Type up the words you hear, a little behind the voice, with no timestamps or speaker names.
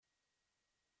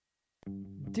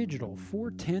Digital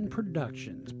 410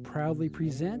 Productions proudly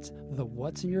presents the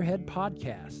What's in Your Head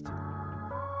podcast.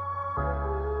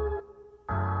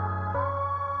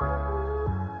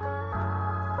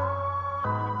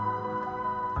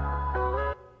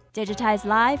 Digitized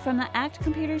live from the ACT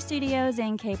Computer Studios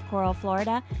in Cape Coral,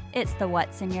 Florida, it's the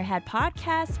What's in Your Head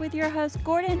podcast with your hosts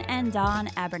Gordon and Don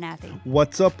Abernathy.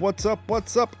 What's up,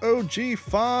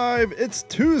 OG5? It's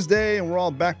Tuesday, and we're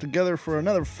all back together for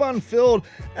another fun-filled,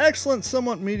 excellent,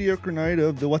 somewhat mediocre night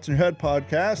of the What's in Your Head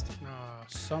podcast.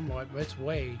 Somewhat, but it's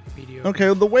way mediocre.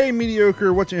 Okay, the way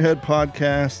mediocre What's in Your Head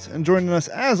podcast. And joining us,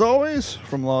 as always,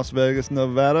 from Las Vegas,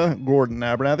 Nevada, Gordon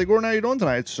Abernathy. Gordon, how you doing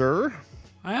tonight, sir?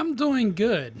 I am doing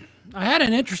good. I had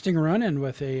an interesting run-in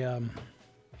with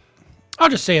I'll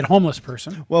just say it, homeless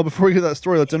person. Well, before we get to that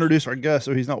story, let's introduce our guest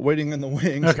so he's not waiting in the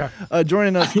wings. Okay.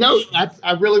 Joining us. No,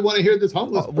 I really want to hear this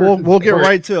homeless person. We'll get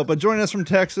right to it. But joining us from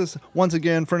Texas, once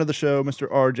again, friend of the show, Mr.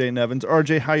 RJ Nevins.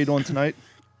 RJ, how you doing tonight?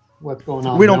 What's going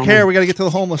on? We don't care. We got to get to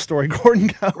the homeless story. Gordon,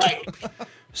 go. Right.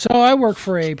 So I work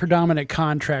for a predominant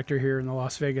contractor here in the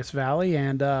Las Vegas Valley,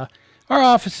 and our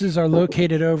offices are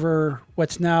located over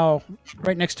what's now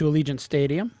right next to Allegiant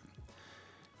Stadium,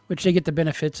 which they get the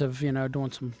benefits of,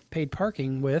 doing some paid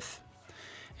parking with.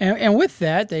 And with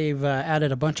that, they've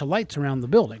added a bunch of lights around the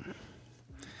building.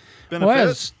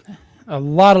 Benefits? Well, a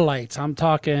lot of lights. I'm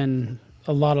talking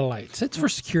a lot of lights. It's for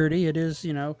security. It is,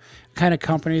 kind of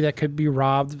company that could be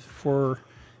robbed for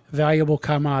valuable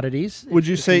commodities. Would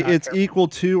you say it's equal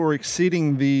to or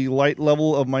exceeding the light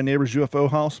level of my neighbor's UFO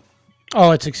house?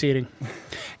 Oh, it's exceeding.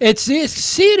 It's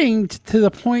exceeding to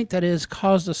the point that it has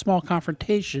caused a small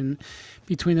confrontation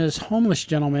between this homeless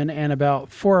gentleman and about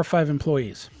 4 or 5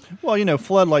 employees. Well,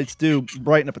 floodlights do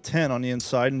brighten up a tent on the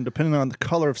inside, and depending on the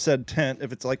color of said tent,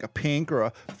 if it's like a pink or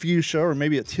a fuchsia or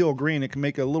maybe a teal green, it can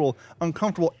make a little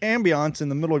uncomfortable ambiance in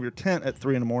the middle of your tent at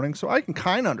 3 a.m. So I can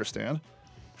kind of understand.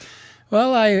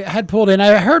 Well, I had pulled in.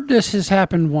 I heard this has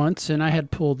happened once, and I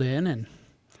had pulled in and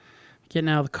getting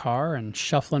out of the car and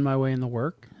shuffling my way into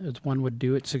work, as one would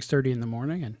do at 6:30 in the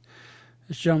morning. And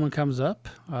this gentleman comes up.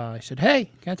 I said,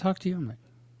 "Hey, can I talk to you?" I'm like,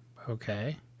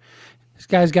 "Okay." This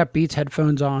guy's got Beats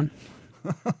headphones on.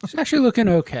 He's actually looking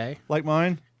okay. Like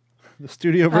mine? The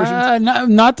studio version?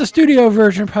 Not the studio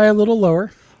version, probably a little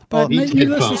lower. But Beats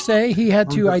needless to headphones. say, he had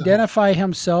to identify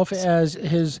himself as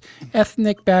his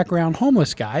ethnic background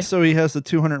homeless guy. So he has the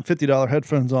 $250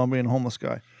 headphones on, being a homeless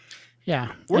guy.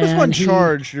 Yeah. Where does and one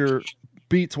charge your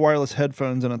Beats wireless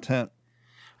headphones in a tent?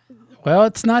 Well,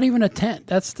 it's not even a tent.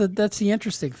 That's the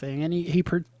interesting thing. And he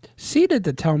proceeded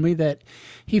to tell me that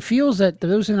he feels that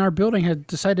those in our building had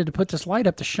decided to put this light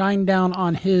up to shine down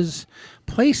on his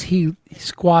place he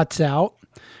squats out,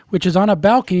 which is on a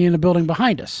balcony in the building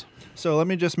behind us. So let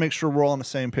me just make sure we're all on the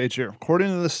same page here. According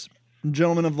to this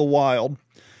gentleman of the wild,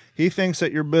 he thinks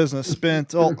that your business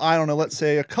spent, let's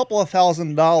say a couple of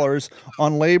 $1,000s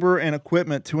on labor and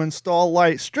equipment to install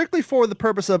lights strictly for the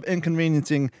purpose of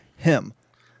inconveniencing him.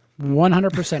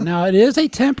 100%. Now, it is a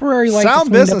temporary light Sound that's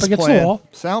leaned up business against the plan. wall.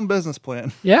 Sound business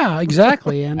plan. Yeah,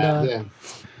 exactly. And Yeah.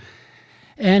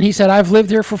 and he said, "I've lived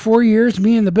here for 4 years.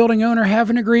 Me and the building owner have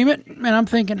an agreement." And I'm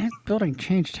thinking, hey, building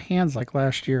changed hands like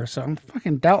last year, so I'm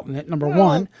fucking doubting it. Number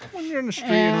one. When you're in the street,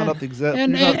 you're not up to exact.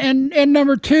 And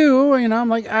number two, I'm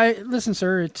like, listen,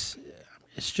 sir, it's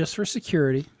just for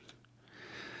security.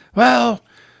 Well,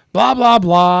 blah blah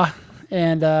blah,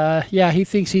 and he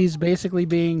thinks he's basically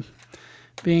being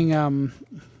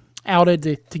outed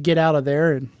to get out of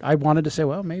there. And I wanted to say,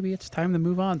 well, maybe it's time to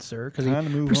move on, sir, because he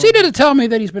proceeded to tell me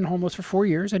that he's been homeless for 4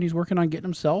 years and he's working on getting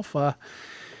himself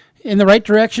in the right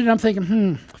direction. And I'm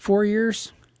thinking, 4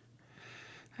 years?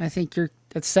 I think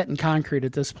that's set in concrete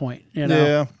at this point.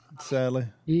 Yeah, sadly.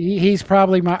 He's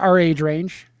probably our age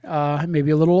range, maybe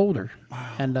a little older.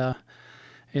 Wow.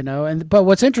 And but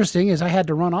what's interesting is I had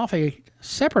to run off a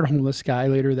separate homeless guy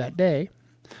later that day.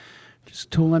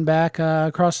 Just tooling back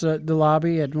across the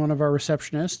lobby at one of our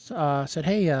receptionists. Said,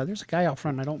 "Hey, there's a guy out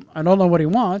front. I don't know what he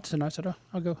wants." And I said, "Oh,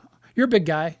 I'll go. You're a big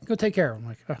guy. Go take care of him." I'm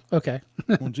like, "Oh, okay."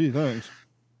 Well, gee, thanks.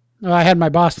 Well, I had my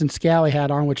Boston Scally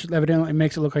hat on, which evidently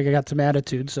makes it look like I got some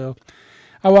attitude. So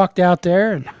I walked out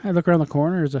there and I look around the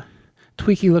corner. There's a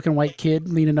tweaky-looking white kid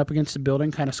leaning up against the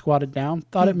building, kind of squatted down.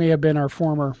 Thought it may have been our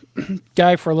former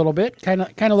guy for a little bit. Kind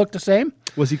of looked the same.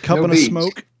 Was he cupping No a beats.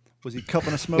 smoke? Was he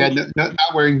cupping a smoke? Yeah, not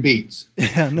wearing Beats.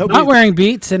 Yeah, no. Not wearing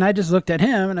Beats, and I just looked at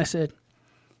him and I said,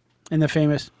 in the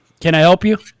famous, "Can I help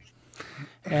you?"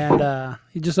 And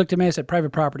he just looked at me and said,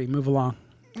 "Private property, move along."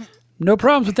 No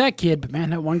problems with that kid, but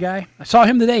man, that one guy, I saw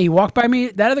him today. He walked by me.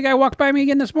 That other guy walked by me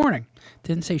again this morning.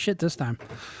 Didn't say shit this time.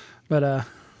 But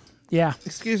Yeah.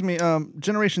 Excuse me,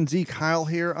 Generation Z Kyle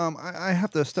here. I have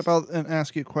to step out and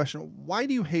ask you a question. Why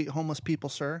do you hate homeless people,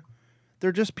 sir?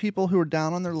 They're just people who are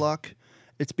down on their luck.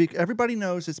 Everybody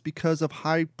knows it's because of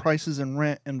high prices in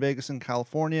rent in Vegas and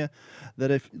California,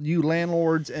 that if you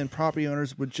landlords and property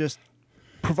owners would just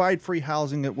provide free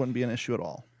housing, it wouldn't be an issue at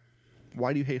all.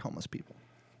 Why do you hate homeless people?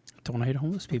 Don't hate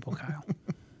homeless people, Kyle.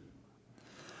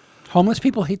 Homeless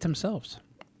people hate themselves.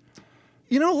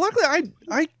 You know, luckily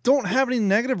I don't have any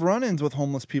negative run-ins with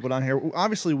homeless people down here.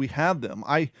 Obviously, we have them.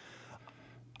 I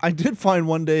did find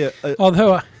one day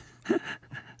Although,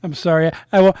 I'm sorry.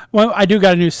 I do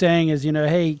got a new saying is,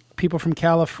 hey, people from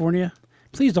California,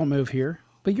 please don't move here.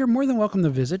 But you're more than welcome to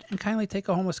visit and kindly take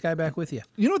a homeless guy back with you.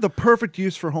 You know what the perfect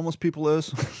use for homeless people is?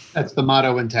 That's the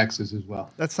motto in Texas as well.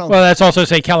 That sounds. Well, that's also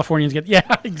say Californians get. Yeah,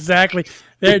 exactly.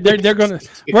 They're going to.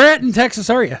 Where at in Texas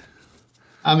are you?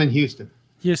 I'm in Houston.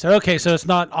 Houston. Okay, so it's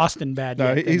not Austin bad.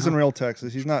 No, yet, he's in real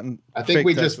Texas. He's not in. I think fake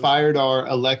we Texas. just fired our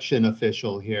election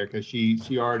official here because she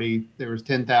already, there was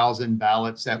 10,000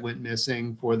 ballots that went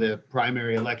missing for the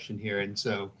primary election here. And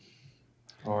so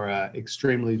our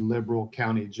extremely liberal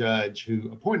county judge who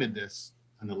appointed this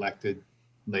unelected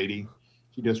lady,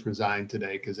 she just resigned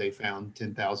today because they found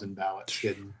 10,000 ballots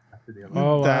hidden after the election.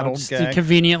 Oh, wow. That'll Just gag.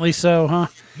 conveniently so, huh?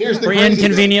 Here's the Or crazy thing.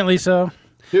 inconveniently so.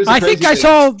 Here's the I think crazy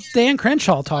I thing. saw Dan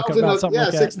Crenshaw talk about something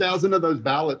like that. 6,000 of those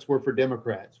ballots were for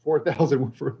Democrats. 4,000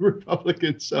 were for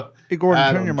Republicans. So Hey, Gordon, I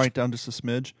turn don't your know. mic down just a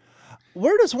smidge.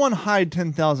 Where does one hide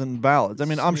 10,000 ballots? I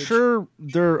mean, I'm Smidge. sure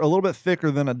they're a little bit thicker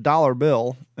than a dollar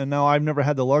bill, and now I've never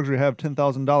had the luxury to have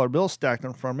 $10,000 bills stacked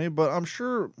in front of me, but I'm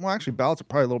sure, well, actually, ballots are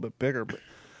probably a little bit bigger, but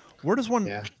where does one,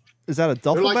 Yeah. is that a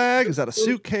duffel like- bag? Is that a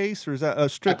suitcase? Or is that I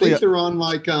strictly think they're on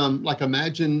like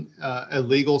imagine a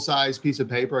legal size piece of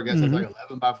paper. I guess it's like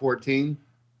 11 by 14.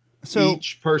 so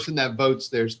Each person that votes,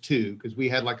 there's two because we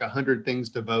had like 100 things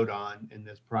to vote on in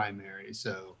this primary.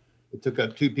 So it took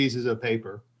up 2 pieces of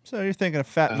paper. so you're thinking a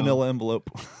fat Oh. manila envelope.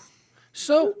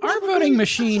 So our voting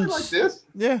machines, Like this.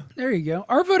 Yeah. there you go.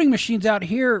 Our voting machines out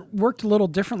here worked a little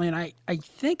differently, and I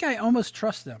think I almost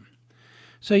trust them.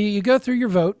 So you go through your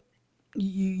vote,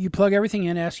 you plug everything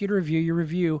in, ask you to review, you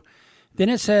review. Then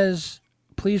it says,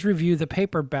 please review the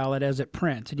paper ballot as it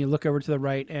prints. And you look over to the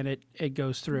right, and it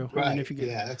goes through. Right. And if you get,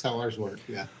 Yeah, that's how ours work.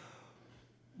 Yeah.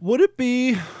 Would it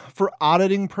be, for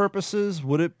auditing purposes,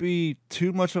 would it be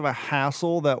too much of a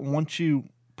hassle that once you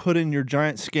put in your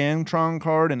giant Scantron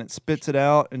card and it spits it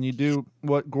out and you do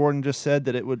what Gordon just said,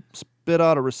 that it would spit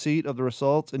out a receipt of the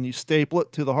results and you staple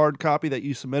it to the hard copy that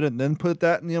you submitted and then put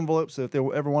that in the envelope so if they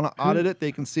ever want to audit it,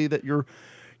 they can see that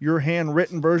your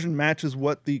handwritten version matches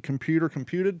what the computer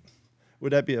computed?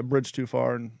 Would that be a bridge too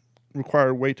far and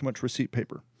require way too much receipt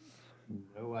paper?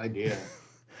 No idea.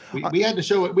 We had to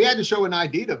show it. We had to show an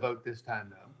ID to vote this time,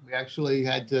 though. We actually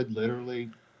had to literally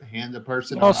hand the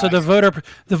person. also, an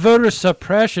the voter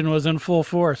suppression was in full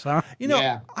force, huh? You know,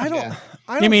 Yeah, I don't. yeah.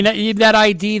 I don't You mean that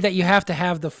ID that you have to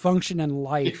have the function in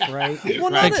life, right? Well, To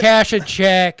not cash a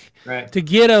check, Right. to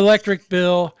get an electric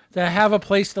bill, to have a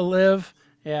place to live.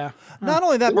 Yeah. Not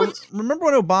only that, but What's- remember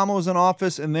when Obama was in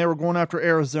office and they were going after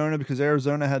Arizona because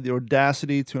Arizona had the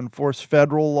audacity to enforce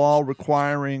federal law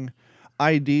requiring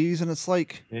IDs? And it's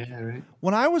like, Yeah, right.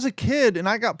 when I was a kid and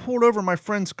I got pulled over in my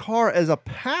friend's car as a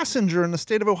passenger in the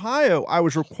state of Ohio, I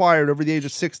was required over the age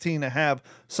of 16 to have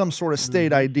some sort of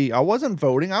state ID. I wasn't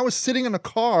voting. I was sitting in a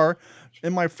car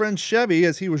in my friend's Chevy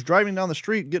as he was driving down the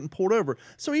street getting pulled over.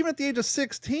 So even at the age of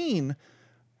 16,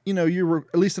 you know, you were,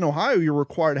 at least in Ohio, you're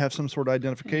required to have some sort of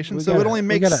identification. We So gotta- it only we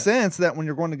makes gotta- sense that when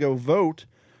you're going to go vote,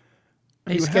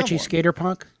 Hey, You have sketchy one. skater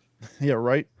punk. yeah,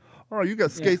 right. Oh, you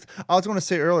got skates. I was going to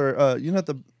say earlier, you know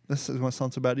what this is going to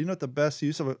sound so bad. You know what the best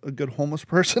use of a good homeless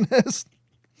person is?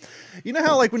 You know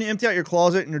how, like, when you empty out your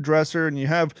closet and your dresser and you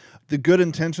have the good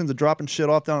intentions of dropping shit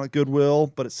off down at Goodwill,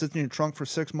 but it sits in your trunk for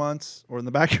 6 months or in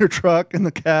the back of your truck in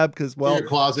the cab because, Well, well, your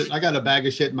closet. I got a bag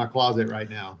of shit in my closet right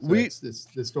now. So We- it's this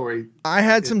story. I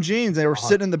had some jeans. They were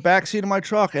sitting in the back seat of my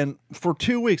truck, and for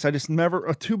 2 weeks, I just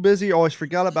never too busy. Always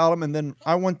forgot about them. And then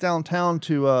I went downtown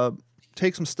to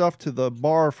take some stuff to the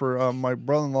bar for my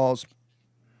brother-in-law's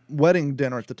wedding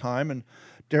dinner at the time, and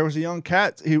there was a young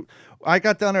cat. I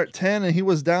got down there at 10, and he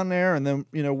was down there, and then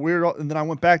and then I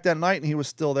went back that night, and he was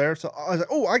still there. So I was like,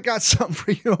 "Oh, I got something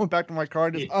for you." I went back to my car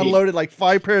and just unloaded like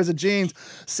 5 pairs of jeans.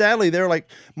 Sadly, they were like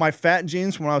my fat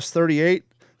jeans from when I was 38.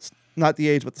 Not the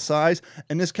age, but the size.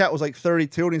 And this cat was like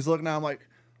 32, and he's looking at. I'm like,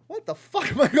 what the fuck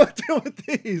am I going to do with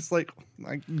these? Like,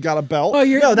 I got a belt. Well,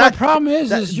 No, the problem is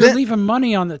that- you're that- leaving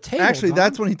money on the table. Actually, Don.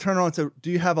 that's when he turned around and said,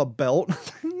 "Do you have a belt?"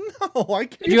 Oh, I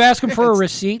can't. Did you ask him for a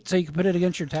receipt so you could put it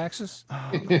against your taxes?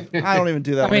 I don't even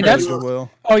do that. I mean, when I go to that's-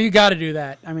 Goodwill. Oh, you got to do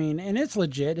that. I mean, and it's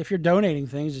legit. If you're donating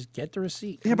things, just get the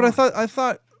receipt. Yeah, but I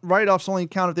thought write-offs only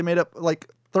count if they made up like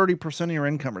 30% of your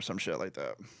income or some shit like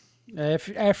that.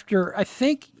 I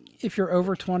think if you're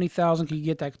over 20,000, you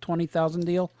get that 20,000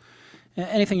 deal.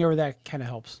 Anything over that kind of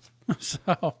helps.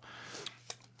 So,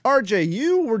 RJ,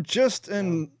 you were just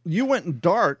you went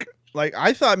dark. Like,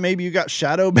 I thought maybe you got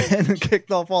shadow banned and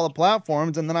kicked off all the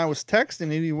platforms, and then I was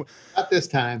texting you. Not this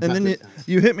time. And not then this time.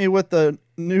 you hit me with the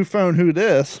new phone. Who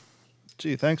dis?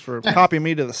 Gee, thanks for copying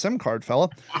me to the SIM card, fella.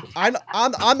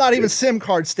 I'm not even SIM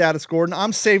card status, Gordon.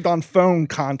 I'm saved on phone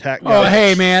contact. oh, guys.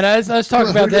 hey, man, let's talk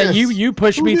about Who that. dis? You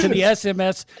pushed Who me to the dis?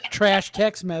 SMS trash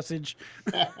text message.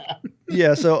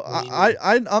 Yeah, so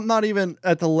I'm not even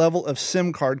at the level of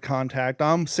SIM card contact.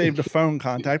 I'm saved to phone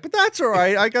contact, but that's all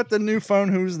right. I got the new phone.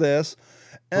 Who's this?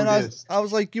 And Who dis? I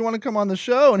was like, you want to come on the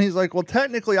show? And he's like, well,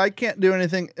 technically, I can't do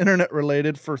anything internet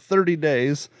related for 30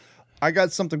 days. I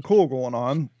got something cool going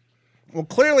on. Well,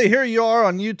 clearly, here you are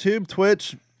on YouTube,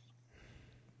 Twitch,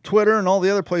 Twitter, and all the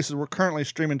other places we're currently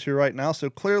streaming to right now. So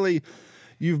clearly,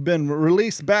 you've been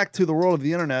released back to the world of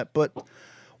the internet. But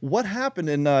what happened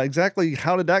and exactly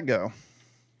how did that go?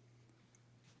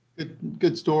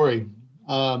 Good story.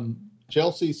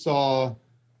 Chelsea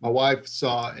my wife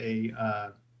saw an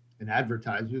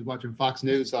advertisement. She was watching Fox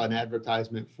News, saw an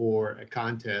advertisement for a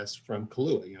contest from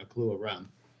Kahlua, Kahlua rum.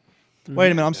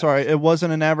 Wait a minute, I'm sorry. It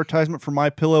wasn't an advertisement for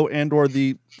My Pillow and or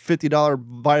the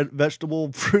 $50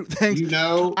 vegetable fruit things.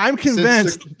 I'm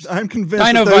convinced. I'm convinced.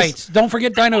 that those- Dinovites. Don't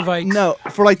forget Dinovites. No,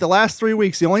 for like the last 3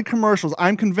 weeks, the only commercials.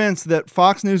 I'm convinced that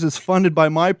Fox News is funded by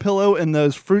My Pillow and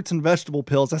those fruits and vegetable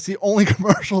pills. That's the only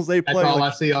commercials they That's play. all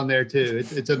Like, I see on there too.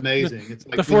 It's amazing. It's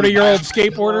like The when you 40-year-old buy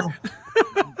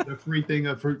skateboarder. the free thing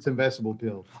of fruits and vegetable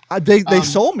pills. they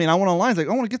sold me, and I went online. I was like,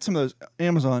 I want to get some of those.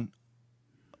 Amazon.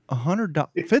 $100,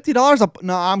 $50.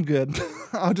 No, I'm good.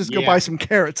 I'll just go Yeah. buy some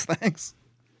carrots. Thanks.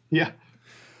 Yeah.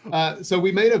 So we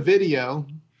made a video,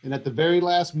 and at the very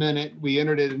last minute, we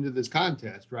entered it into this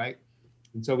contest, right?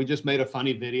 And so we just made a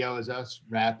funny video as us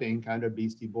rapping, kind of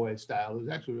Beastie Boys style. It was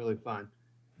actually really fun.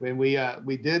 When we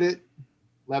did it,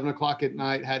 11 o'clock at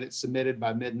night, had it submitted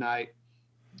by midnight,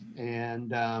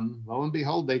 and lo and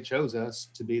behold, they chose us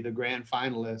to be the grand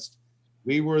finalist.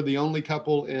 We were the only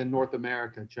couple in North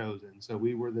America chosen. So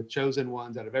we were the chosen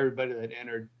ones out of everybody that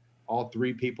entered. All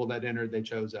 3 people that entered, they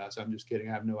chose us. I'm just kidding.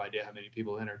 I have no idea how many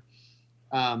people entered.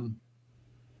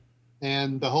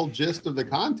 And the whole gist of the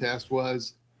contest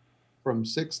was from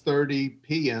 6:30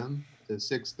 p.m. to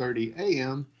 6:30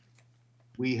 a.m.,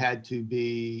 we had to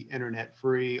be internet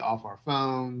free, off our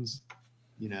phones,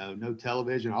 no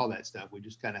television, all that stuff. We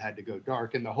just kind of had to go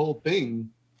dark. And the whole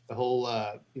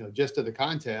gist of the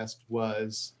contest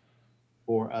was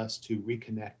for us to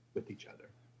reconnect with each other.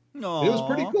 No, It was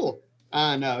pretty cool.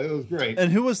 I know, it was great.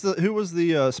 And who was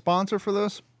the sponsor for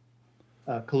this?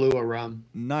 Kahlua rum.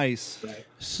 Nice. Right.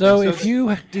 So So if you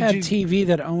had you- TV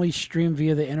that only streamed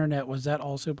via the internet, was that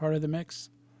also part of the mix?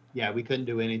 Yeah, we couldn't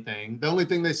do anything. The only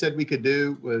thing they said we could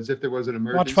do was if there was an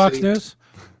emergency. Watch Fox News?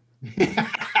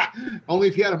 Only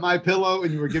if you had a My Pillow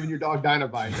and you were giving your dog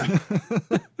Dynamite.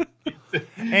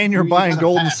 And you're You buying gotta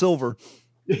gold and pass. silver.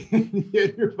 Yeah,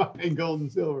 you're buying gold and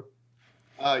silver.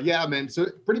 Yeah, man. So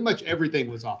pretty much everything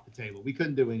was off the table. We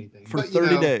couldn't do anything For But,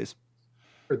 30 days.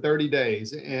 For 30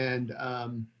 days, and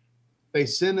they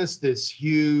sent us this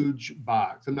huge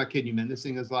box. I'm not kidding you, man. This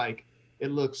thing is like,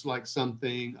 it looks like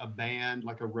something a band,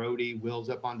 like a roadie, wheels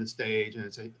up on the stage, and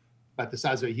it's about the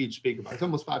size of a huge speaker box. It's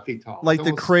almost 5 feet tall. Like It's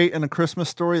the almost- crate in A Christmas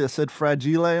Story that said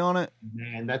Fragile on it.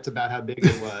 Man, that's about how big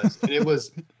it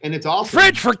was, and it's awesome.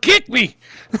 Fridge for kick me!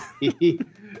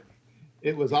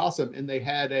 It was awesome, and they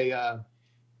had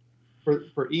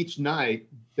for each night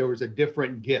there was a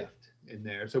different gift in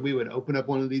there. So we would open up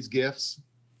one of these gifts,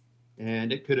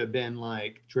 and it could have been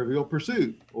like Trivial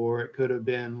Pursuit, or it could have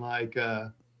been like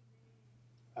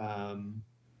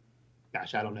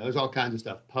gosh, I don't know. There's all kinds of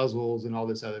stuff, puzzles and all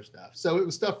this other stuff. So it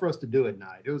was stuff for us to do at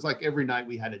night. It was like every night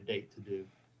we had a date to do.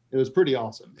 It was pretty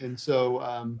awesome. And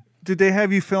so Did they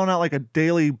have you filling out like a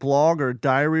daily blog or a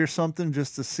diary or something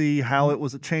just to see how it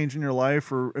was changing your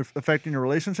life or if affecting your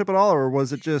relationship at all? Or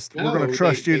was it just, we're going No, to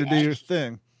trust they you to do your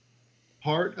thing?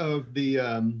 part of the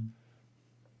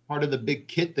big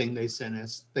kit thing they sent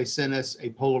us a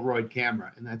Polaroid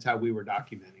camera, and that's how we were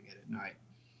documenting it at night.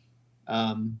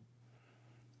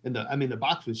 And the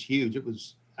box was huge. It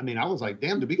was I mean, I was like,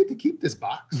 damn, did we get to keep this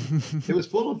box? It was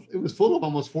full of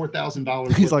almost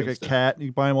 $4,000. He's like a cat.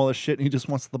 You buy him all this shit and he just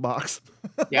wants the box.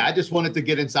 Yeah, I just wanted to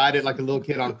get inside it like a little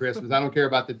kid on Christmas. I don't care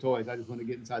about the toys. I just want to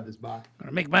get inside this box. I'm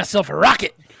gonna make myself a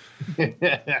rocket.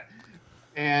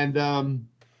 And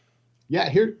yeah,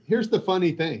 here's the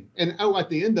funny thing. And at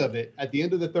the end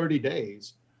of the 30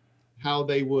 days, how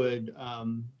they would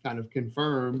kind of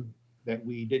confirm that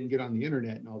we didn't get on the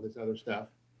internet and all this other stuff.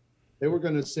 They were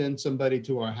going to send somebody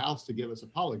to our house to give us a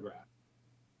polygraph.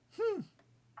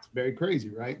 It's very crazy,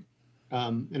 right?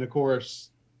 And of course,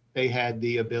 they had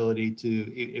the ability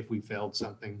to, if we failed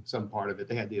some part of it,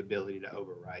 they had the ability to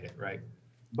override it, right?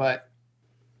 But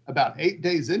about 8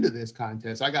 days into this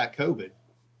contest, I got COVID.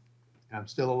 And I'm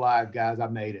still alive, guys. I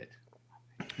made it.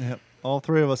 Yep. All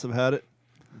three of us have had it.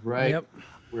 Right. Yep.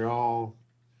 We all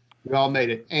made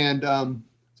it. And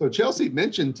so Chelsea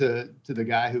mentioned to the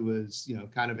guy who was,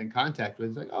 kind of in contact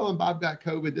with, like, oh, and Bob got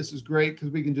COVID. This is great because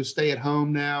we can just stay at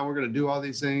home now. We're going to do all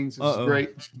these things. This is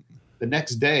great. The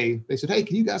next day, they said, hey,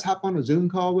 can you guys hop on a Zoom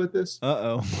call with us?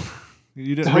 Uh-oh.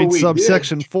 You didn't read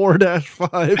subsection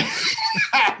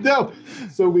 4-5. No.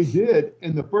 So we did.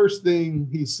 And the first thing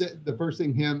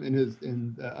him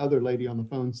and the other lady on the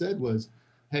phone said was,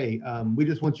 hey, we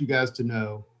just want you guys to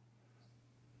know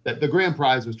that the grand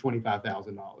prize was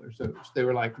 $25,000. So they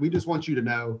were like, we just want you to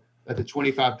know that the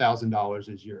 $25,000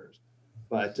 is yours.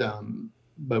 But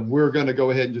we're going to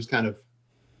go ahead and just kind of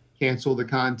cancel the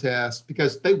contest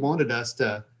because they wanted us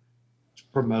to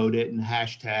promote it and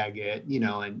hashtag it,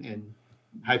 and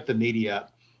hype the media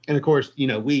up. And of course,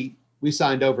 we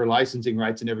signed over licensing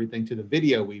rights and everything to the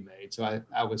video we made. So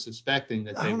I was suspecting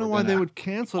that I don't know why they would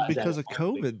cancel it because of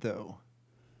COVID, though.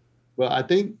 Well, I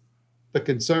think the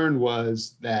concern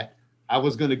was that I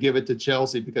was going to give it to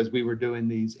Chelsea because we were doing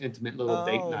these intimate little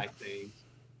date night things.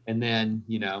 And then,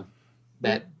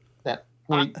 that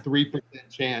 0.3%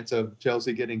 chance of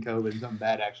Chelsea getting COVID, something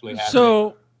bad actually happened.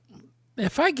 So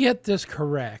if I get this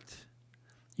correct,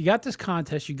 you got this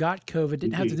contest, you got COVID,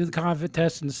 didn't have to do the COVID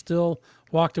test and still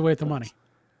walked away with the money.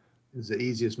 It was the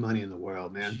easiest money in the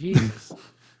world, man. Jesus.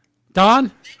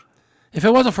 Don, if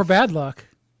it wasn't for bad luck,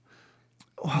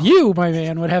 you, my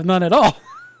man, would have none at all.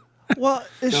 Well,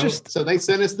 so they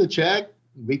sent us the check.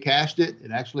 We cashed it.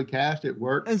 It actually cashed. It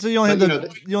worked. And so you only had to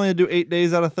do 8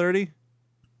 days out of 30?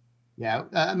 Yeah.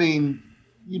 I mean,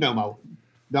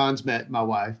 Don's met my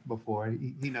wife before.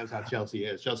 He knows how Chelsea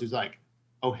is. Chelsea's like,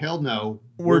 oh, hell no.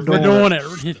 We're doing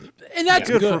it. And that's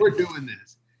good. We're doing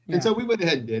this. Yeah. And so we went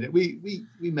ahead and did it. We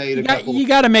made a couple. You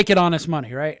got to make it honest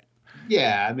money, right?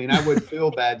 Yeah. I mean, I would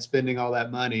feel bad spending all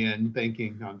that money and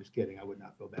thinking, no, I'm just kidding. I would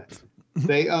not feel bad.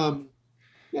 They,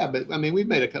 yeah, but I mean, we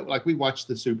made a couple, like we watched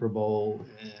the Super Bowl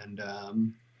and I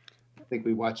think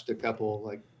we watched a couple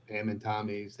like Pam and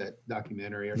Tommy's, that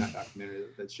documentary or not documentary,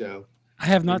 that show. I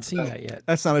have not seen that yet.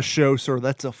 That's not a show, sir.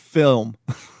 That's a film.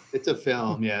 It's a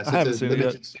film, yes. I haven't seen it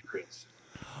yet. Series.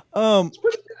 It's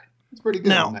pretty good. It's pretty good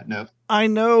now, on that note. I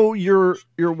know your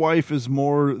wife is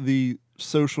more the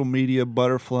social media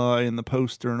butterfly and the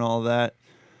poster and all that.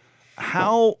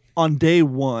 How on day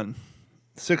one,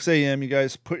 6 a.m., you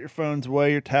guys put your phones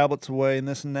away, your tablets away, and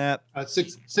this and that?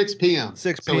 6 p.m.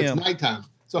 6 So p.m. it's nighttime.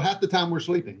 So half the time we're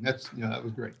sleeping. That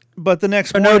was great. But the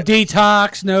next morning, no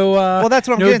detox, no well, that's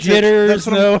what I'm no getting jitters,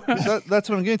 to. That's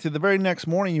what I'm getting to. The very next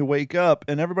morning you wake up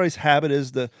and everybody's habit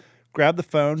is to grab the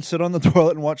phone, sit on the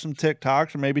toilet and watch some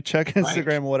TikToks or maybe check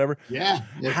Instagram or whatever. Yeah.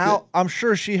 I'm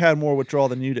sure she had more withdrawal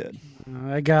than you did.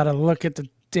 I got to look at the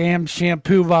damn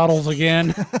shampoo bottles again.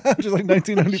 Just like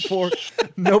 1994.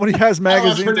 Nobody has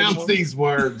magazines. I pronounce these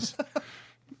words.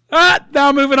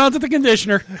 Now moving on to the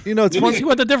conditioner. It's funny. See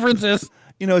what the difference is.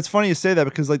 It's funny you say that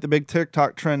because like the big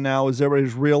TikTok trend now is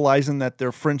everybody's realizing that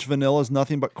their French vanilla is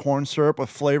nothing but corn syrup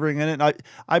with flavoring in it. And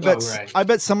I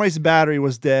bet somebody's battery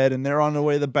was dead and they're on their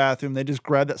way to the bathroom. They just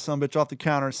grabbed that sumbitch off the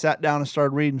counter and sat down and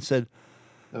started reading and said,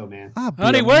 "Oh man,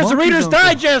 honey, where's the Reader's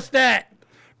Digest at?"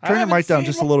 Turn your mic down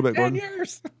just a little bit, Gordon.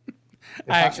 If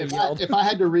I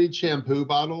had to read shampoo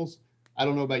bottles, I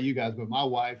don't know about you guys, but my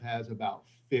wife has about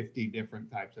 50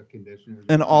 different types of conditioners.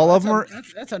 And all of them are...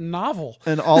 That's a novel.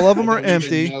 And all of them are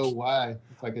empty. I don't know why.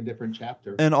 It's like a different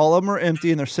chapter. And all of them are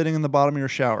empty and they're sitting in the bottom of your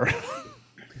shower.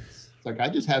 It's like, I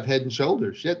just have Head and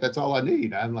Shoulders. Shit, that's all I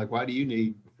need. I'm like, why do you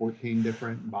need 14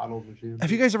 different bottles of shampoo?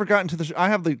 Have you guys ever gotten to the... I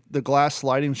have the glass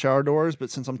sliding shower doors,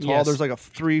 but since I'm tall, there's like a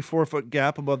 3-4 foot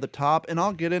gap above the top. And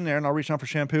I'll get in there and I'll reach out for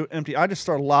shampoo. Empty. I just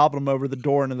start lobbing them over the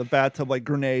door into the bathtub like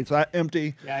grenades.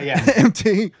 Empty. Yeah.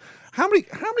 Empty. How many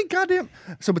goddamn...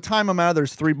 So by the time I'm out,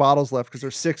 there's 3 bottles left because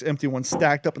there's 6 empty ones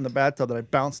stacked up in the bathtub that I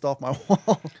bounced off my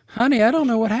wall. Honey, I don't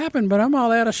know what happened, but I'm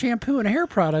all out of shampoo and hair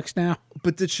products now.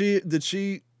 But did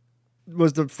she?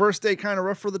 Was the first day kind of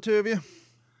rough for the two of you?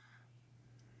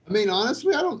 I mean,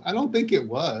 honestly, I don't think it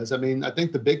was. I mean, I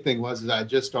think the big thing was I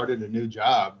just started a new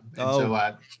job, and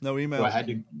no email.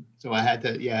 So I had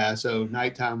to, yeah. So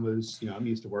nighttime was, I'm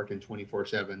used to working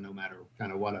 24/7, no matter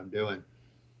kind of what I'm doing,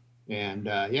 and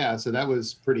so that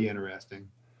was pretty interesting.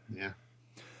 Yeah,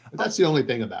 but that's the only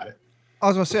thing about it. I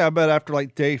was gonna say, I bet after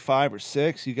like day 5 or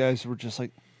 6, you guys were just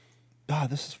like, "God,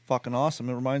 this is fucking awesome."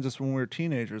 It reminds us when we were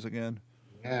teenagers again.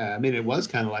 Yeah, I mean, it was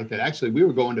kind of like that. Actually, we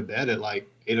were going to bed at like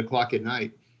 8 o'clock at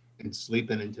night and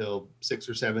sleeping until 6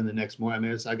 or 7 the next morning. I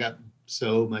mean, I got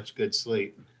so much good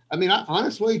sleep. I mean,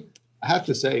 honestly, I have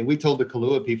to say, we told the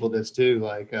Kahlua people this too,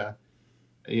 like,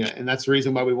 and that's the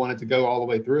reason why we wanted to go all the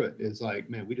way through it, is like,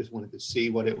 man, we just wanted to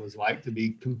see what it was like to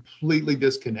be completely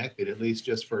disconnected, at least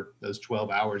just for those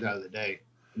 12 hours out of the day.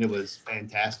 And it was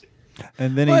fantastic.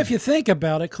 And then if you think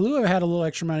about it, Kahlua had a little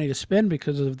extra money to spend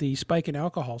because of the spike in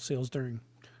alcohol sales during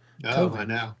COVID. I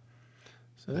know.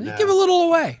 So they give a little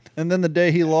away. And then the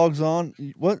day he logs on,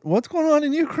 what's going on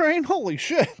in Ukraine? Holy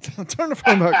shit. Turn the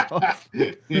phone back off.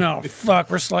 No,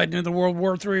 fuck. We're sliding into World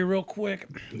War III real quick.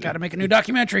 Got to make a new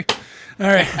documentary. All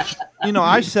right.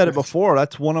 I said it before.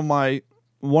 That's one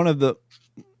of the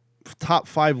top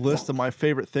 5 lists of my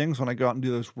favorite things when I go out and do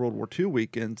those World War II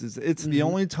weekends. Is it's the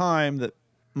only time that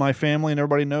my family and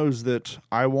everybody knows that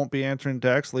I won't be answering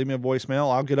texts. Leave me a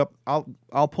voicemail. I'll get up.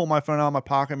 I'll pull my phone out of my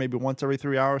pocket maybe once every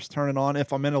 3 hours, turn it on.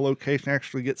 If I'm in a location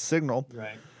actually gets signal,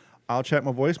 right, I'll check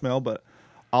my voicemail. But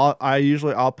I'll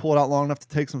pull it out long enough to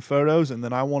take some photos, and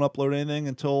then I won't upload anything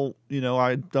until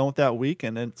I'm done with that week.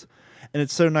 And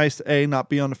it's so nice to not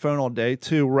be on the phone all day.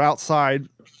 2, we're outside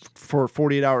for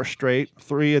 48 hours straight.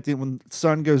 3, when the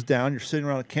sun goes down, you're sitting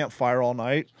around a campfire all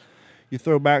night. You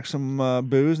throw back some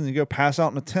booze and you go pass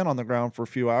out in a tent on the ground for a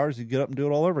few hours. You get up and do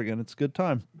it all over again. It's a good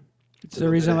time. It's the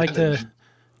reason I like to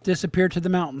disappear to the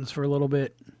mountains for a little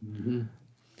bit. Mm-hmm.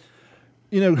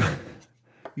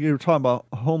 You were talking about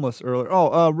homeless earlier.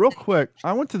 Oh, real quick.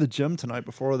 I went to the gym tonight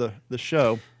before the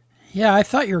show. Yeah, I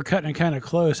thought you were cutting it kind of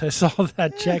close. I saw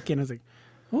that check-in. I was like,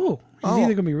 he's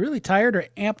either going to be really tired or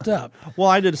amped up. Well,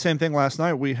 I did the same thing last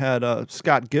night. We had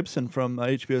Scott Gibson from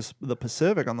HBS The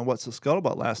Pacific on the What's the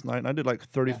Scuttlebutt last night, and I did like a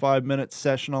 35-minute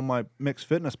session on my mixed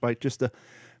fitness bike just to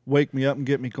wake me up and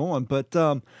get me going. But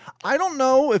I don't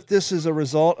know if this is a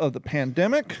result of the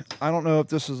pandemic. I don't know if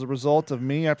this is a result of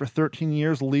me after 13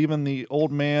 years leaving the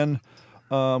old man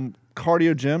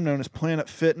cardio gym known as Planet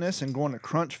Fitness and going to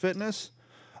Crunch Fitness.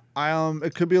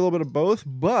 It could be a little bit of both,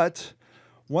 but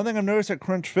one thing I've noticed at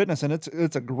Crunch Fitness, and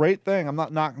it's a great thing, I'm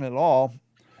not knocking it at all,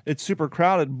 it's super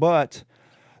crowded, but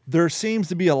there seems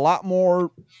to be a lot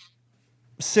more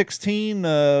 16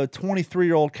 to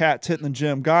 23-year-old cats hitting the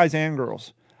gym, guys and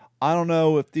girls. I don't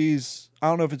know if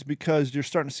it's because you're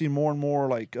starting to see more and more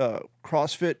like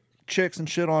CrossFit chicks and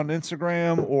shit on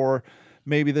Instagram, or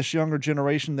maybe this younger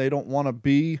generation, they don't want to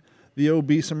be the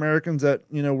obese Americans that,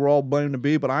 we're all blamed to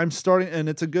be. But I'm starting, and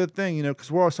it's a good thing, because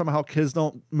we're all somehow kids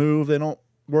don't move. They don't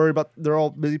worry about, they're all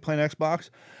busy playing Xbox.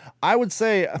 I would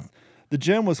say the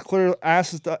gym was clear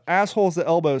assholes to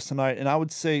elbows tonight. And I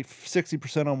would say 60%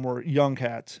 of them were young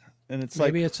cats. And it's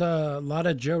maybe it's a lot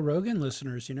of Joe Rogan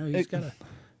listeners, he's got a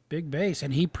big base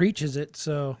and he preaches it.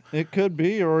 So it could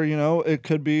be, or, it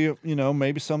could be,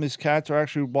 maybe some of these cats are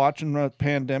actually watching the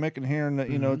pandemic and hearing that,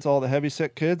 it's all the heavy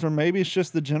set kids, or maybe it's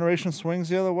just the generation swings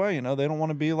the other way. They don't want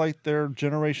to be like their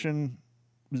generation,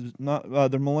 not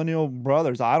their millennial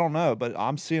brothers. I don't know, but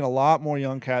I'm seeing a lot more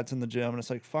young cats in the gym and it's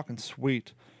like fucking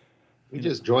sweet. We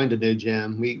just joined a new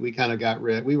gym. We kind of got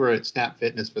rid. We were at Snap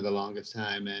Fitness for the longest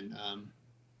time, and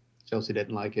Chelsea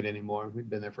didn't like it anymore. We'd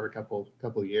been there for a couple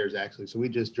of years actually. So we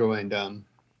just joined. I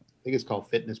think it's called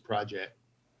Fitness Project.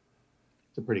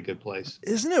 It's a pretty good place.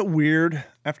 Isn't it weird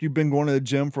after you've been going to the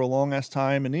gym for a long ass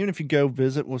time, and even if you go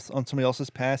visit on somebody else's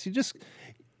pass, you just,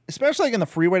 especially like in the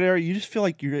freeway area, you just feel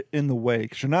like you're in the way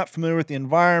because you're not familiar with the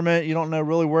environment. You don't know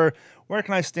really where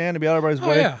can I stand to be out of everybody's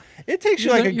way. Yeah. It takes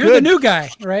you're the new guy,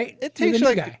 right? It takes you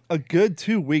like a good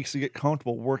 2 weeks to get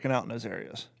comfortable working out in those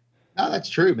areas. No, that's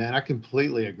true, man. I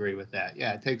completely agree with that.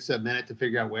 Yeah, it takes a minute to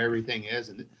figure out where everything is.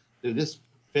 And dude, this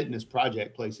Fitness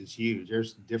Project place is huge.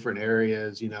 There's different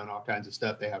areas, and all kinds of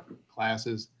stuff. They have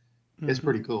classes. It's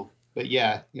pretty cool. But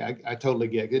yeah, I totally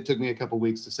get it. It took me a couple of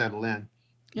weeks to settle in.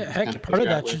 Yeah, heck, part of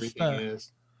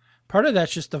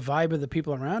that's just the vibe of the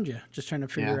people around you. Just trying to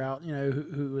figure out,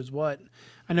 who is what.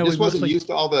 I know I wasn't used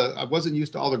to all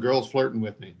the girls flirting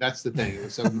with me. That's the thing. It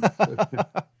was so.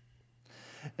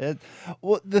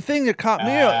 The thing that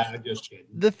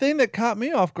caught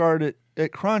me off guard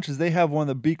at Crunch is they have one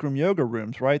of the Bikram yoga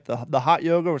rooms, right? The hot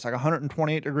yoga where it's like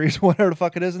 128 degrees, whatever the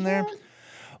fuck it is in there.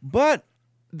 but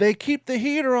they keep the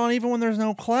heater on even when there's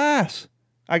no class.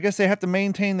 I guess they have to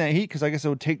maintain that heat because I guess it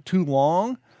would take too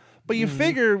long. But you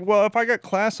figure, well, if I got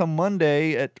class on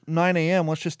Monday at 9 a.m.,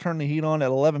 let's just turn the heat on at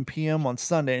 11 p.m. on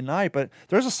Sunday night. But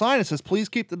there's a sign that says, please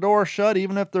keep the door shut.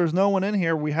 Even if there's no one in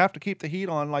here, we have to keep the heat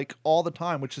on like all the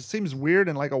time, which just seems weird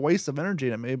and like a waste of energy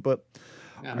to me. But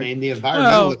I mean, the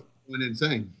environmental went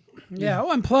insane. Yeah.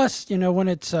 Oh, and plus, you know, when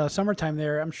it's summertime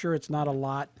there, I'm sure it's not a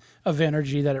lot of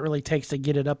energy that it really takes to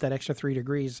get it up that extra 3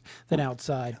 degrees than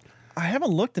outside. I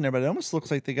haven't looked in there, but it almost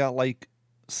looks like they got like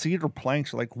cedar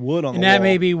planks or like wood on And the that wall.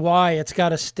 may be why it's got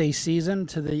to stay seasoned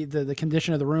to the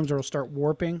condition of the rooms, or it'll start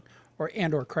warping or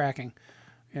cracking.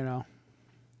 You know.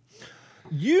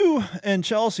 You and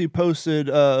Chelsea posted.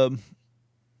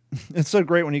 It's so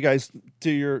great when you guys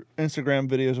do your Instagram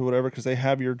videos or whatever because they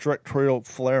have your directorial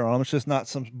flair on them. It's just not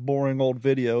some boring old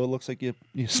video. It looks like you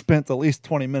spent at least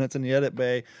 20 minutes in the edit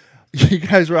bay. You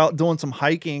guys were out doing some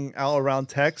hiking out around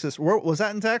Texas. Where was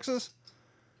that in Texas?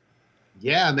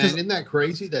 Yeah, man, isn't that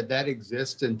crazy that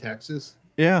exists in Texas?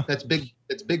 Yeah, That's big.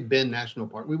 It's Big Bend National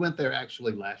Park. We went there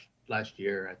actually last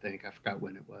year. I think I forgot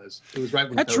when it was. It was right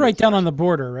when That's COVID right down started. on the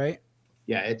border, right?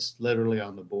 Yeah, it's literally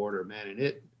on the border, man, and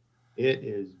it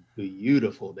is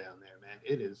beautiful down there, man.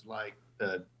 It is like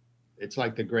it's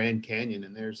like the Grand Canyon,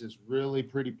 and there's this really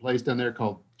pretty place down there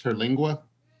called Terlingua,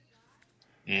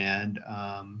 and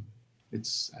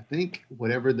it's I think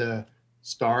whatever the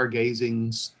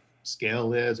stargazing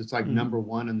scale is, it's like number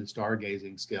 1 in the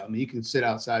stargazing scale. I mean, you can sit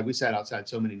outside. We sat outside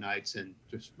so many nights and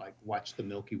just like watch the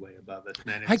Milky Way above us,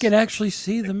 man. I could actually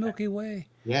see the Milky Way.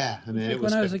 Yeah, I mean, Like it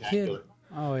was when I was a kid. spectacular.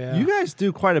 Oh yeah. you guys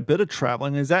do quite a bit of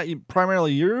traveling. Is that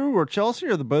primarily you or Chelsea,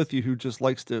 or the both of you who just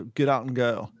likes to get out and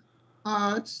go?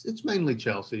 It's mainly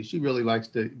Chelsea. She really likes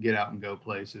to get out and go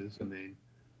places. I mean,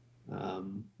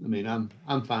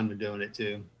 I'm fine with doing it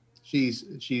too.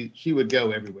 She would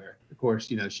go everywhere. Of course,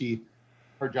 you know,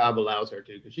 her job allows her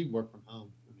to because she can work from home.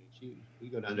 I mean, we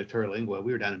go down to Terlingua.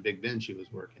 We were down in Big Bend. She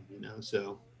was working, you know,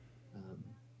 so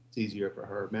it's easier for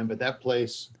her, man. But that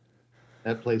place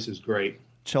is great.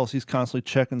 Chelsea's constantly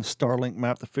checking the Starlink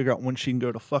map to figure out when she can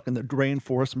go to fucking the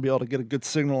rainforest and be able to get a good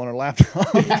signal on her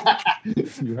laptop.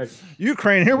 You're right.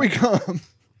 Ukraine, here we come.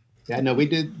 Yeah, no, we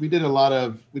did a lot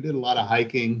of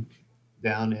hiking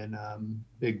down in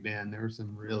Big Bend. There were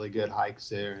some really good hikes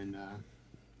there, and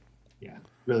yeah,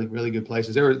 really really good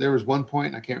places. There was one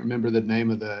point, I can't remember the name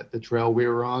of the trail we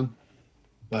were on,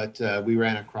 but we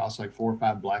ran across like 4 or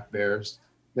 5 black bears.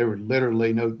 They were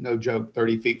literally no joke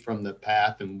 30 feet from the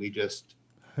path, and we just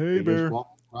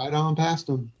walked right on past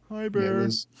them. Hi, Yeah, bear. it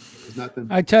was nothing.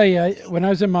 I tell you, when I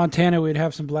was in Montana, we'd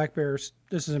have some black bears.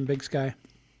 This is in Big Sky.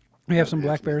 We have some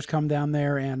black bears come down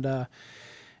there, and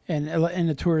in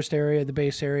the tourist area, the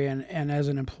base area, and as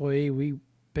an employee, we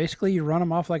basically you run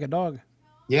them off like a dog.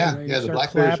 Yeah, you yeah, the start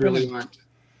black bears clapping really and- aren't.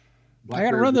 I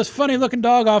got to run this funny looking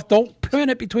dog off. Don't pin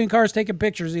it between cars taking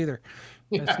pictures either.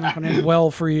 That's not going to end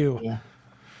well for you. Yeah.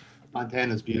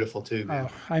 Montana's beautiful too, man.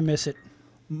 Oh, I miss it.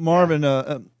 Martin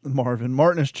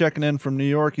is checking in from New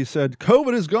York. He said,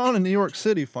 COVID is gone in New York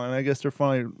City finally. I guess they're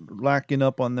finally lacking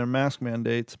up on their mask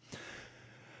mandates.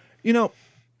 You know,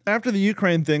 after the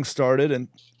Ukraine thing started and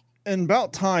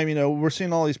about time, you know, we're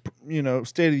seeing all these, you know,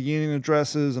 State of the Union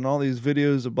addresses and all these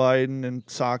videos of Biden and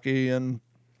Psaki and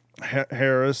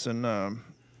Harris and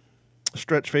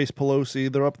stretch face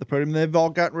Pelosi. They're up at the podium. They've all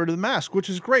gotten rid of the mask, which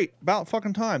is great. About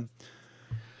fucking time.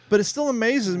 But it still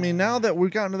amazes me now that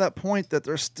we've gotten to that point that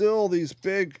there's still these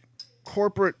big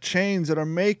corporate chains that are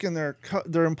making their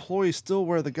employees still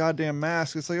wear the goddamn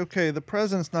mask. It's like, okay, the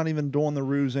president's not even doing the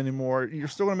ruse anymore. You're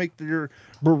still going to make your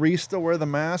barista wear the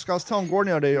mask. I was telling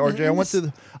Gordon the other day,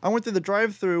 RJ, I went to the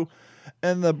drive-thru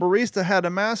and the barista had a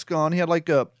mask on. He had like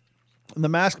the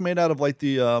mask made out of like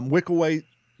the Wickaway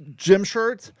gym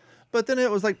shirts, but then it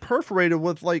was like perforated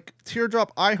with like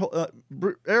teardrop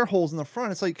air holes in the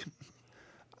front. It's like,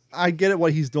 I get it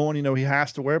what he's doing, you know, he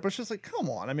has to wear it, but it's just like, come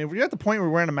on. I mean, if you're at the point where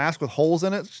you're wearing a mask with holes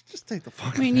in it, just take the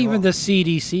fucking I mean, thing even off. the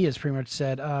CDC has pretty much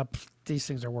said these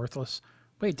things are worthless.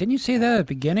 Wait, didn't you say that at the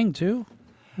beginning too?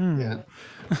 Yeah.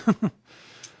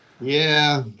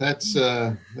 Yeah, that's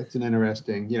an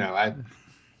interesting, you know,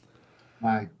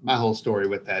 my whole story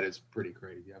with that is pretty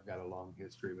crazy. I've got a long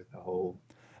history with the whole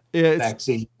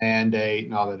vaccine mandate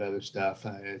and all that other stuff.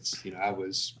 It's, you know,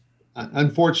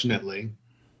 unfortunately,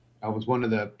 I was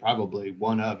probably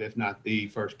one of, if not the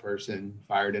first person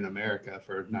fired in America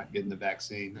for not getting the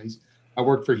vaccine. I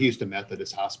worked for Houston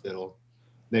Methodist Hospital.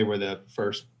 They were the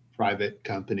first private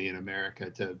company in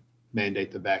America to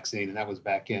mandate the vaccine, and that was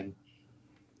back in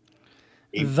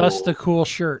April. Thus the cool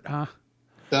shirt, huh?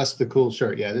 Thus the cool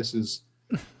shirt. Yeah, this is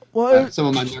Well, some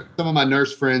of my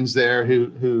nurse friends there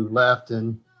who left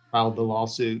and filed the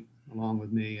lawsuit along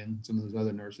with me and some of those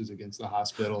other nurses against the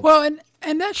hospital. Well,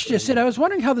 and that's just it. I was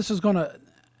wondering how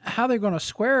they're going to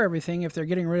square everything if they're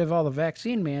getting rid of all the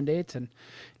vaccine mandates, and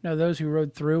those who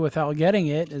rode through without getting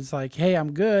it is like, hey,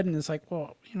 I'm good, and it's like,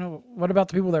 well, what about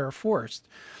the people that are forced?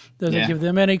 Does it give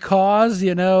them any cause?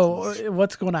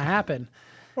 What's going to happen?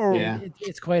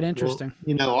 It's quite interesting.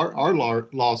 Well, our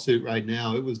lawsuit right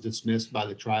now, it was dismissed by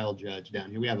the trial judge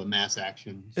down here. We have a mass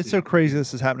action. It's so crazy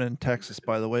this is happening in Texas,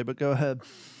 by the way, but go ahead.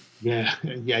 Yeah,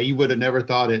 you would have never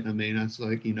thought it. I mean, it's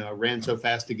like, I ran so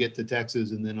fast to get to Texas,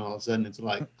 and then all of a sudden it's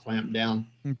like clamped down.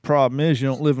 The problem is you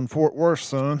don't live in Fort Worth,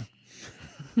 son.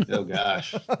 Oh,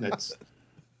 gosh. That's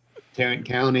Tarrant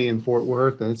County and Fort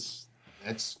Worth.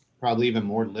 That's probably even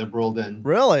more liberal than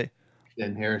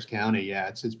Harris County. Yeah,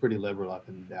 it's pretty liberal up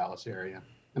in the Dallas area.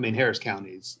 I mean, Harris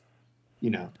County is,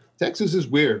 Texas is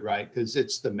weird, right? Because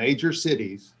it's the major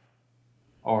cities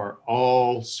are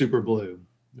all super blue.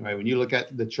 Right, when you look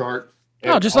at the chart,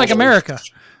 just like America.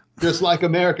 Just like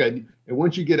America. And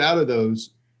once you get out of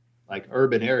those like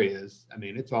urban areas, I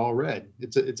mean, it's all red.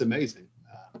 It's amazing.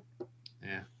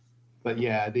 But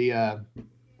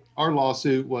our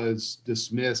lawsuit was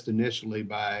dismissed initially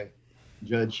by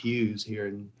Judge Hughes here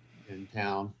in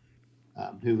town,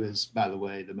 who is, by the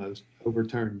way, the most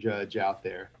overturned judge out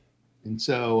there. And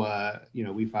so,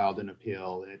 we filed an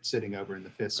appeal, and it's sitting over in the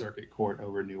Fifth Circuit Court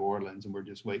over in New Orleans, and we're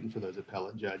just waiting for those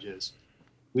appellate judges.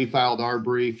 We filed our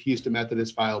brief. Houston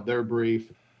Methodist filed their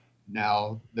brief.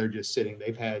 Now they're just sitting.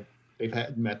 They've had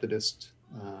Methodist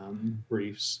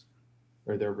briefs,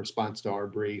 or their response to our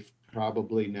brief,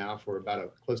 probably now for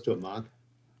about close to a month.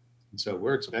 And so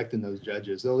we're expecting those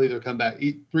judges. They'll either come back.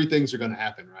 Three things are going to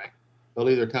happen, right? They'll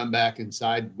either come back and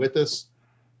side with us.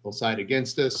 They'll side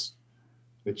against us.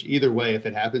 Which either way, if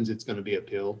it happens, it's going to be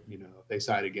appealed. If they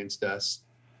side against us,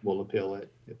 we'll appeal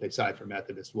it. If they side for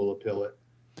Methodist, we'll appeal it.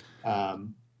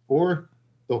 Or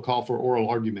they'll call for oral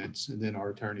arguments, and then our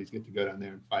attorneys get to go down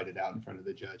there and fight it out in front of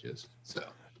the judges. So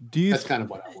that's kind of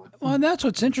what I want. Well, and that's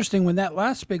what's interesting. When that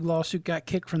last big lawsuit got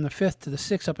kicked from the 5th to the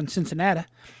 6th up in Cincinnati,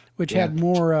 which had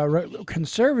more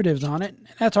conservatives on it,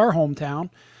 that's our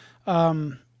hometown.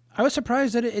 I was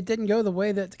surprised that it didn't go the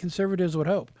way that the conservatives would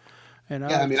hope. I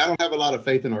don't have a lot of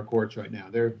faith in our courts right now.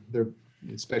 They're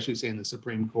especially saying the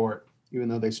Supreme Court, even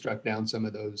though they struck down some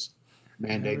of those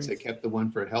mandates, they kept the one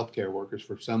for healthcare workers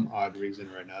for some odd reason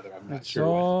or another. I'm not sure.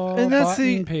 All and that's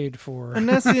paid for. And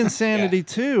that's the insanity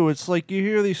too. It's like you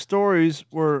hear these stories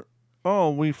where,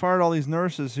 we fired all these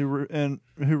nurses who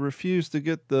refused to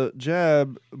get the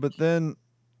jab, but then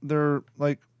they're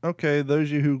like, okay, those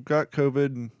of you who got COVID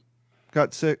and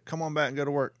got sick, come on back and go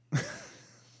to work.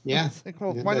 Yeah. Like,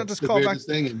 well, why not just call back?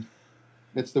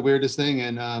 It's the weirdest thing.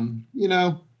 And,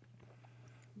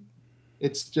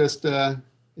 it's just kind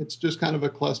of a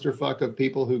clusterfuck of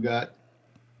people who got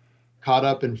caught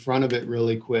up in front of it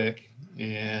really quick.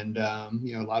 And, a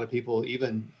lot of people,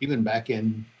 even back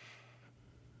in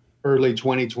early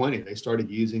 2020, they started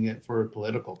using it for a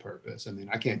political purpose. I mean,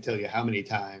 I can't tell you how many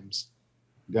times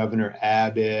Governor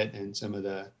Abbott and some of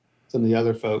the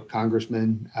other folk,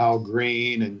 Congressman Al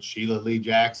Green and Sheila Lee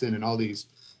Jackson and all these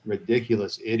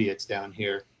ridiculous idiots down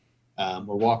here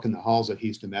were walking the halls of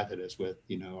Houston Methodist with,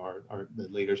 the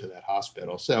leaders of that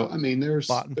hospital. So, I mean, there's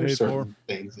certain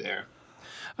things there.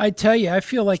 I tell you, I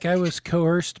feel like I was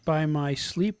coerced by my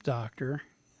sleep doctor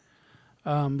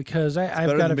because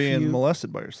I've got being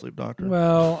molested by your sleep doctor.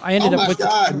 Well, I ended up with. Oh my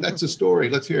God, that's a story.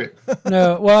 Let's hear it.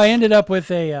 No, well, I ended up with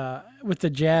the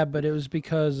jab, but it was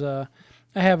because I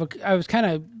was kind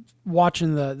of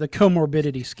watching the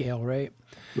comorbidity scale, right?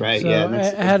 Right. So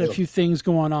yeah. I had a few things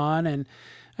going on, and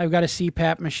I've got a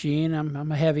CPAP machine.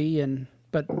 I'm heavy,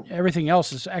 but everything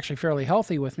else is actually fairly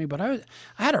healthy with me. But I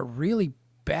had a really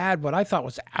bad, what I thought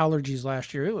was allergies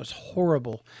last year. It was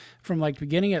horrible from like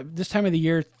beginning at this time of the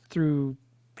year through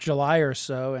July or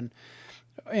so. And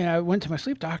I went to my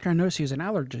sleep doctor. I noticed he was an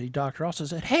allergy doctor. Also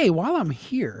said, hey, while I'm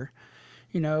here,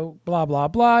 blah, blah,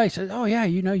 blah. He said, oh, yeah,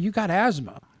 you got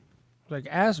asthma. I was like,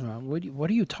 asthma? What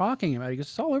are you talking about? He goes,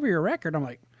 it's all over your record. I'm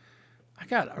like, I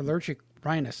got allergic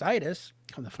rhinitis.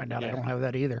 Come to find out, I don't have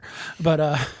that either.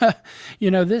 But,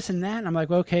 this and that. And I'm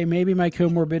like, okay, maybe my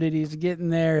comorbidity is getting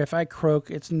there. If I croak,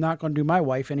 it's not going to do my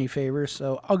wife any favors.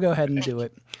 So I'll go ahead and do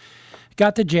it.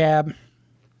 Got the jab.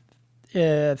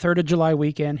 3rd of July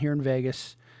weekend here in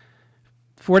Vegas.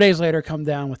 4 days later, come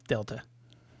down with Delta.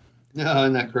 No,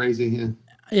 isn't that crazy? Yeah.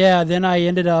 Yeah. Then I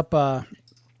ended up. I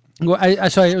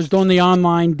was doing the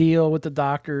online deal with the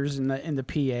doctors and the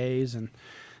PAs, and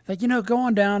like, go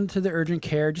on down to the urgent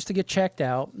care just to get checked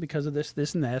out because of this,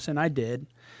 and this. And I did.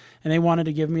 And they wanted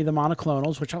to give me the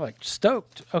monoclonals, which I'm like,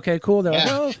 stoked. Okay, cool. They're like,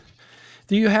 oh,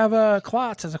 do you have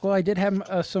clots? I was like, well, I did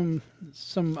have some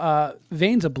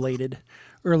veins ablated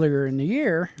earlier in the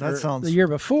year. That sounds... The year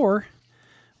before,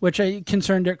 which I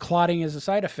concerned that clotting is a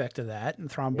side effect of that and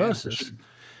thrombosis. Yeah, sure.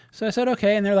 So I said,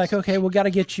 okay. And they're like, okay, we've got to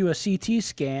get you a CT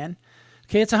scan.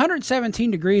 Okay, it's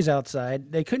 117 degrees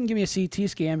outside. They couldn't give me a CT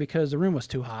scan because the room was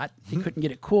too hot. They couldn't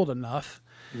get it cooled enough.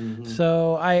 Mm-hmm.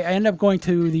 So I ended up going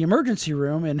to the emergency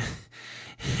room and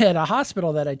at a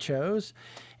hospital that I chose.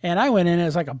 And I went in, and it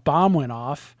was like a bomb went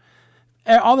off.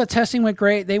 All the testing went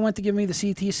great. They went to give me the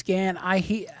CT scan.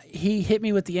 He hit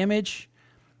me with the image.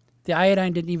 The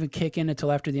iodine didn't even kick in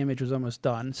until after the image was almost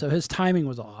done. So his timing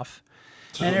was off.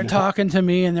 And they're talking to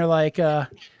me, and they're like, we're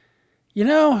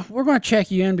going to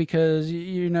check you in because,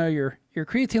 your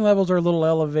creatine levels are a little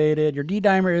elevated. Your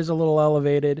D-dimer is a little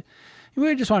elevated.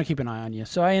 We just want to keep an eye on you.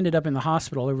 So I ended up in the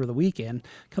hospital over the weekend.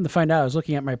 Come to find out, I was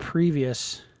looking at my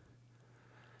previous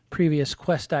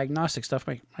Quest diagnostic stuff.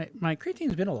 My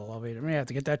creatine's been a little elevated. I may have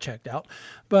to get that checked out.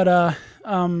 But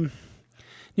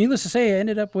needless to say, I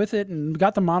ended up with it and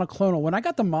got the monoclonal. When I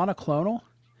got the monoclonal,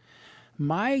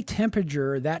 my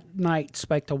temperature that night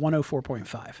spiked to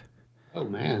 104.5. Oh,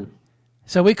 man.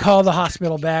 So we called the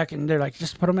hospital back, and they're like,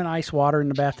 just put them in ice water in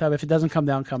the bathtub. If it doesn't come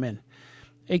down, come in.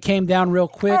 It came down real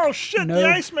quick. Oh, shit, the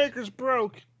ice maker's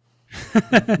broke.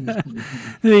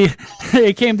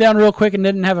 It came down real quick and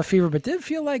didn't have a fever, but did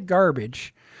feel like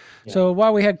garbage. Yeah. So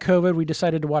while we had COVID, we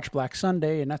decided to watch Black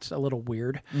Sunday, and that's a little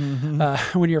weird.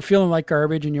 Mm-hmm. When you're feeling like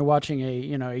garbage and you're watching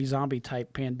a zombie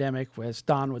type pandemic, as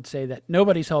Don would say, that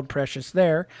nobody's held precious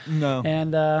there. No.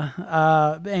 And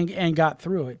got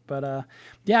through it. But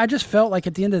I just felt like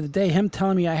at the end of the day, him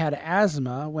telling me I had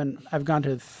asthma when I've gone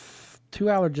to 2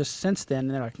 allergists since then,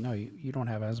 and they're like, no, you don't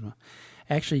have asthma.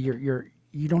 Actually,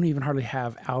 you don't even hardly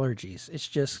have allergies. It's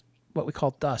just what we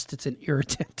call dust. It's an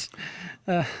irritant.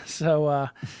 So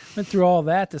went through all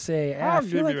that to say, I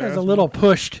feel like I was a little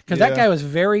pushed because that guy was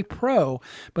very pro.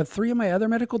 But 3 of my other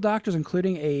medical doctors,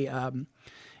 including a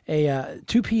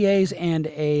 2 PAs and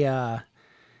a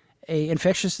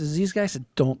infectious disease guy, said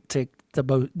don't take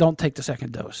the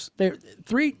second dose. There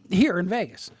 3 here in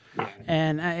Vegas.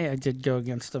 And I did go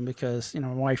against them because, my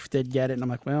wife did get it. And I'm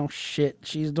like, well, shit,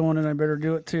 she's doing it. I better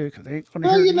do it too. Because I ain't going to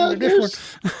hear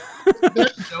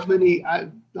there's so many,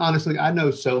 I know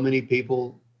so many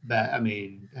people that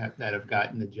have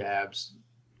gotten the jabs.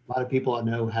 A lot of people I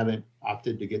know haven't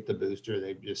opted to get the booster.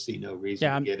 They just see no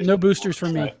reason to get it. No boosters for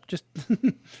me. Just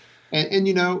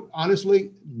and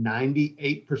honestly,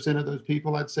 98% of those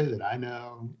people I'd say that I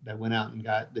know that went out and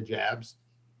got the jabs,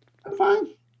 I'm fine.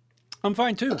 I'm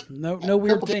fine too. No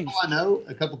weird things.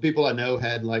 A couple people I know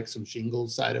had like some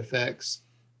shingles side effects.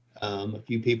 A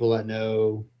few people I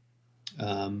know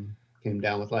came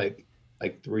down with like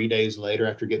 3 days later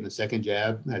after getting the second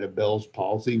jab, had a Bell's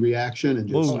palsy reaction and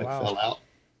just fell out.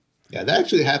 Yeah, that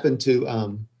actually happened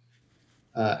to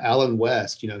Alan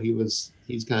West. He was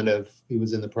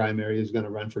in the primary. He was going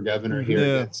to run for governor here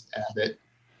against Abbott.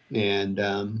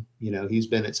 And, he's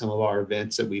been at some of our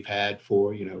events that we've had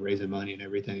for, raising money and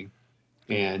everything.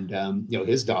 And,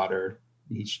 his daughter,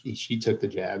 she took the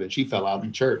jab and she fell out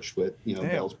in church with,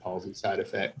 Bell's palsy side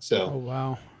effect. So, oh,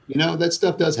 wow. That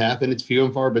stuff does happen. It's few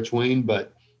and far between,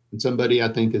 but when somebody I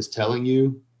think is telling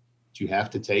you that you have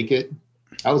to take it.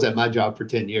 I was at my job for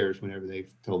 10 years whenever they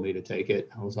told me to take it.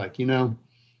 I was like, I'm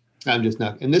just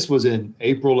not. And this was in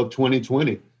April of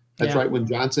 2020. That's right when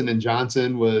Johnson &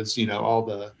 Johnson was, all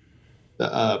the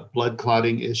blood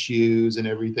clotting issues and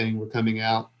everything were coming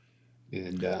out.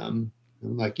 And I'm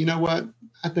like, you know what?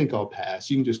 I think I'll pass.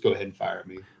 You can just go ahead and fire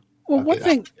me. Well, one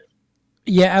thing.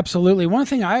 Yeah, absolutely. One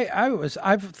thing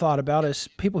I've thought about is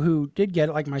people who did get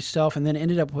it, like myself, and then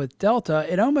ended up with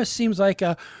Delta. It almost seems like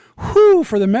a whoo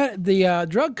for the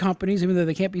drug companies, even though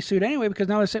they can't be sued anyway, because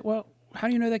now they say, well, how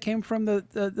do you know that came from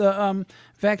the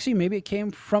vaccine? Maybe it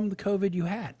came from the COVID you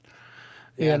had.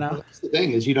 Yeah, well, that's the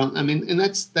thing is and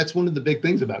that's one of the big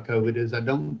things about COVID is I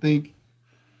don't think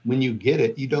when you get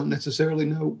it, you don't necessarily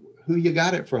know who you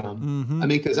got it from. Mm-hmm.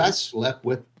 Because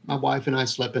my wife and I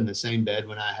slept in the same bed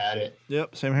when I had it.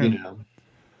 Yep, same here.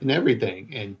 And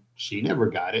everything, and she never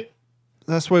got it.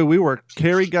 That's the way we work.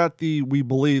 Carrie got it was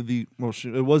the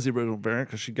original variant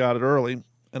because she got it early,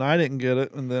 and I didn't get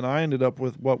it, and then I ended up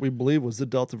with what we believe was the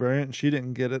Delta variant, and she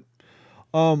didn't get it.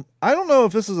 I don't know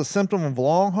if this is a symptom of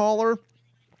long hauler,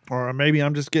 or maybe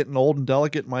I'm just getting old and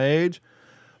delicate at my age.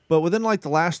 But within like the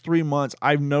last 3 months,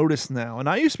 I've noticed now, and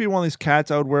I used to be one of these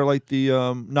cats. I would wear like the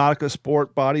Nautica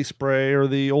Sport body spray or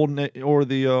the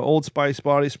Old Spice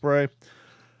body spray.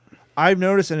 I've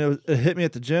noticed, and it hit me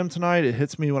at the gym tonight. It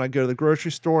hits me when I go to the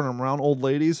grocery store and I'm around old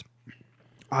ladies.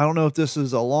 I don't know if this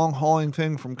is a long hauling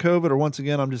thing from COVID or once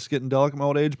again, I'm just getting delicate in my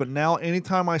old age. But now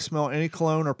anytime I smell any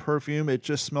cologne or perfume, it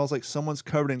just smells like someone's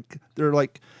covered in, they're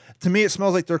like, to me, it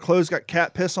smells like their clothes got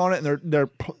cat piss on it, and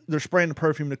they're spraying the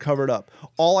perfume to cover it up.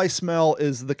 All I smell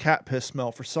is the cat piss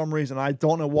smell for some reason. I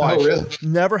don't know why. Oh, really?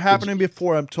 Never happened to me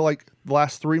before until like the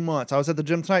last 3 months. I was at the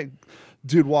gym tonight.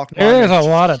 Dude walked by. There's a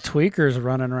lot of tweakers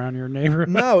running around your neighborhood.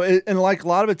 No, and like a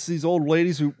lot of it's these old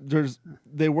ladies who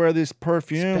they wear this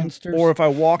perfume. Spinsters. Or if I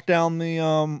walk down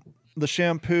the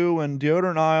shampoo and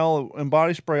deodorant aisle and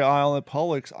body spray aisle at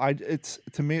Publix, it's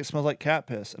to me it smells like cat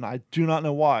piss, and I do not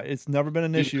know why. It's never been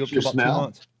an issue up to about 2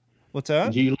 months. What's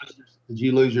that? Did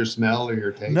you lose your smell or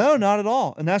your taste? No, not at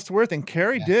all. And that's the weird thing.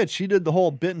 Carrie did. She did the whole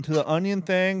bit into the onion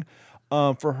thing.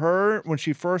 For her, when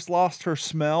she first lost her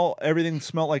smell, everything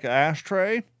smelled like an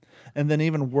ashtray. And then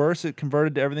even worse, it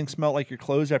converted to everything smelled like your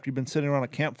clothes after you've been sitting around a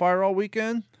campfire all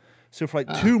weekend. So for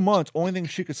like 2 months, only thing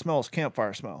she could smell is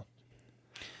campfire smell.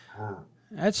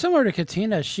 That's similar to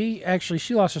Katina. She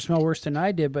lost her smell worse than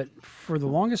I did, but for the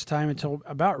longest time until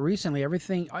about recently,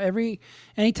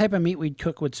 any type of meat we'd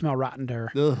cook would smell rotten to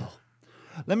her. Ugh.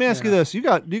 Let me ask you this: you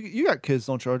got kids,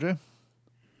 don't you, RJ?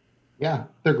 Yeah,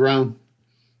 they're grown.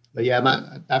 But yeah,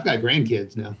 I've got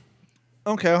grandkids now.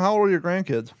 Okay, how old are your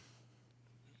grandkids?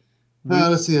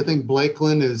 Let's see. I think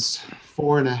Blakeland is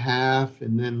 4.5,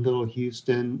 and then little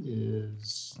Houston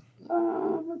is.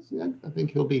 Let's see. I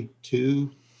think he'll be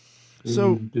 2.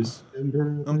 In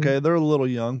December. Okay, they're a little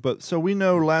young, but so we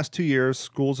know last 2 years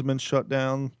schools have been shut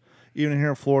down. Even here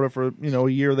in Florida for a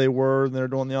year they were, and they're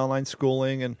doing the online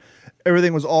schooling, and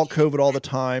everything was all COVID all the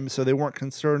time, so they weren't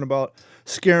concerned about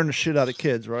scaring the shit out of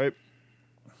kids, right?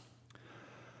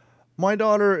 My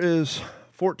daughter is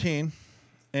 14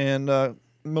 and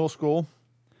middle school,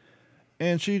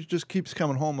 and she just keeps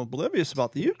coming home oblivious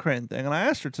about the Ukraine thing. And I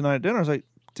asked her tonight at dinner, I was like,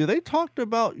 do they talk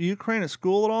about Ukraine at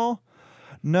school at all?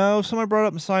 No, somebody brought it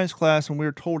up in science class, and we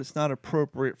were told it's not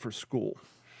appropriate for school.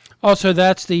 Oh, so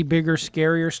that's the bigger,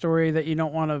 scarier story that you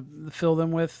don't want to fill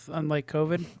them with, unlike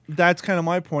COVID? That's kind of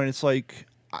my point. It's like...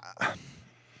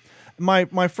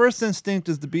 My first instinct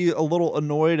is to be a little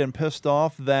annoyed and pissed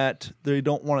off that they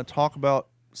don't want to talk about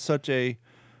such a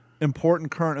important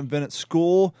current event at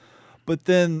school. But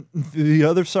then the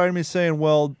other side of me is saying,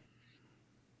 well,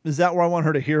 is that where I want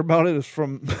her to hear about it? Is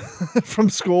from from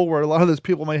school, where a lot of those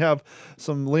people may have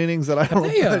some leanings that I don't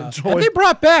enjoy. Have they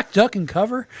brought back duck and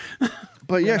cover?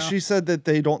 But yeah, she said that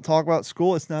they don't talk about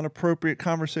school. It's not appropriate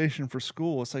conversation for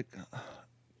school. It's like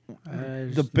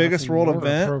the biggest world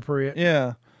event. Appropriate.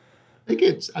 Yeah. I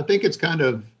think it's kind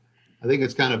of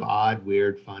odd,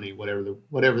 weird, funny,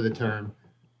 whatever the term,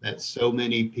 that so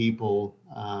many people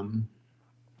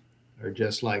are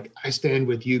just like, I stand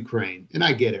with Ukraine. And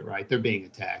I get it, right? They're being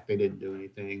attacked. They didn't do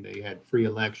anything. They had free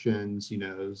elections.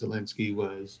 Zelensky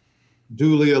was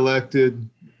duly elected,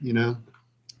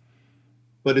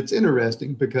 But it's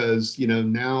interesting because,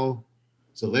 now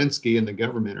Zelensky and the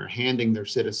government are handing their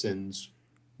citizens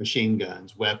machine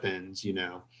guns, weapons,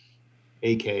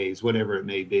 AKs, whatever it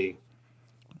may be.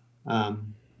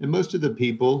 And most of the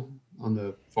people on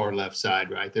the far left side,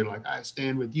 right, they're like, I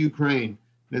stand with Ukraine.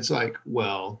 And it's like,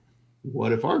 well,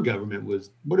 what if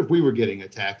we were getting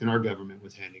attacked and our government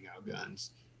was handing out guns?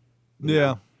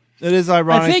 Yeah. It is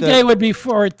ironic. I think they would be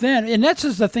for it then. And that's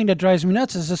just the thing that drives me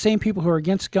nuts is the same people who are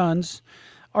against guns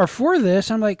are for this.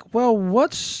 I'm like, well,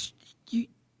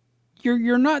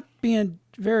 you're not being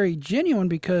very genuine,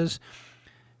 because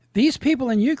these people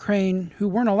in Ukraine who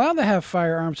weren't allowed to have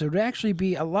firearms would actually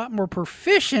be a lot more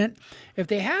proficient if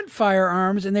they had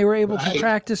firearms and they were able to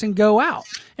practice and go out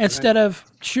instead of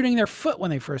shooting their foot when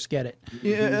they first get it.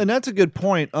 Yeah, and that's a good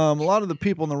point. A lot of the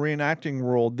people in the reenacting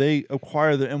world, they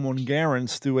acquire the M1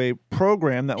 Garands through a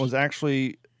program that was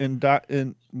actually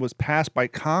was passed by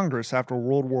Congress after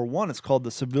World War I. It's called the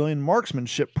Civilian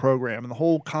Marksmanship Program, and the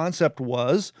whole concept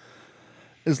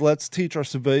is let's teach our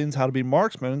civilians how to be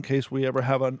marksmen in case we ever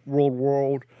have a world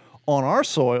war on our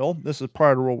soil. This is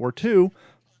prior to World War II.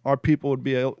 Our people would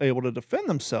be able to defend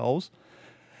themselves.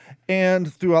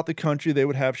 And throughout the country, they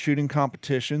would have shooting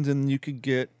competitions, and you could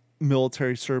get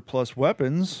military surplus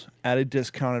weapons at a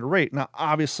discounted rate. Now,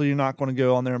 obviously, you're not going to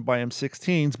go on there and buy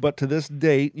M16s, but to this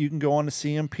date, you can go on to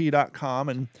CMP.com,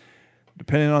 and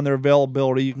depending on their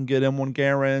availability, you can get M1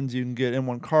 Garands, you can get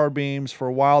M1 carbines. For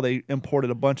a while, they imported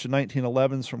a bunch of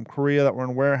 1911s from Korea that were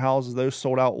in warehouses. Those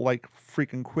sold out like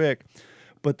freaking quick.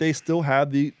 But they still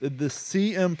have the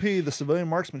CMP, the Civilian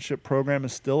Marksmanship Program,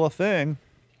 is still a thing.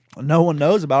 No one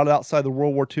knows about it outside the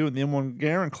World War II and the M1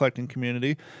 Garand collecting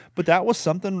community. But that was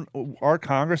something our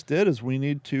Congress did, is we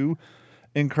need to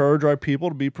encourage our people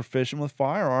to be proficient with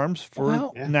firearms for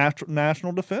Well-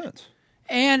 national defense.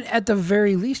 And at the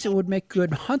very least, it would make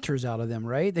good hunters out of them,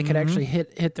 right? They could actually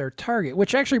hit their target,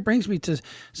 which actually brings me to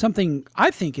something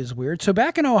I think is weird. So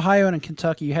back in Ohio and in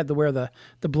Kentucky, you had to wear the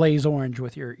blaze orange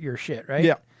with your shit, right?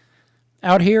 Yeah.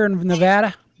 Out here in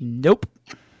Nevada, nope.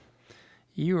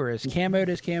 You are as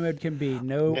camoed can be.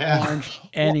 No Yeah. orange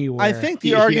anywhere. I think the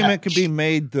Yeah. argument could be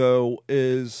made, though,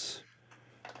 is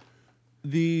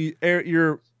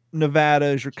your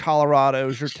Nevadas, your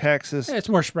Colorados, your Texas, it's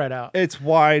more spread out. it's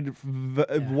wide,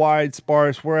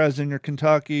 sparse. Whereas in your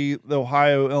Kentucky, the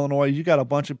Ohio, Illinois, you got a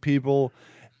bunch of people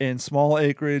in small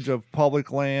acreage of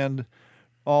public land,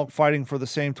 all fighting for the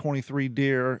same 23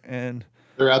 deer. And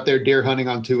They're out there deer hunting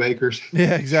on 2 acres.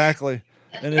 yeah, exactly.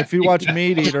 And if you watch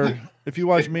Meat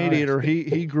Eater,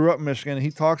 he grew up in Michigan. And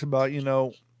he talks about Yeah.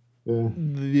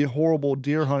 the horrible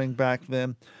deer hunting back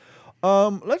then.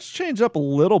 Let's change up a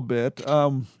little bit.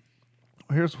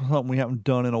 Here's something we haven't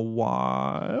done in a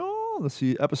while. Let's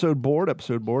see, episode board.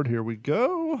 Here we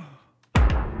go.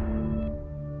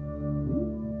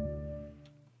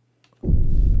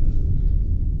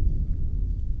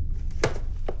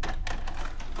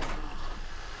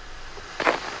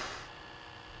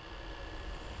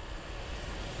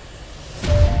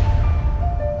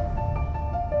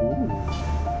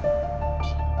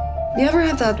 You ever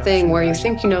have that thing where you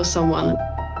think you know someone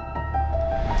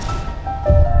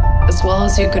as well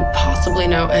as you could possibly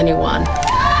know anyone,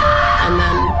 and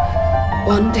then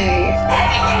one day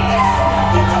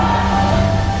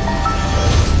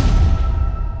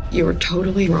you were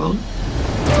totally wrong?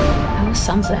 It was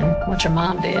something, what your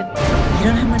mom did. You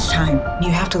don't have much time.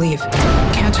 You have to leave.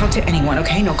 Can't talk to anyone,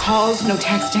 okay? No calls, no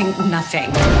texting,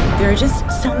 nothing. There are just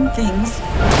some things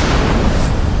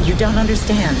you don't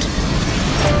understand.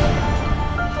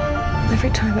 Every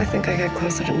time I think I get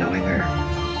closer to knowing her,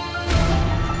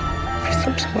 she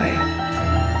slips away.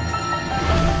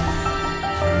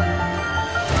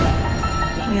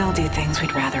 We all do things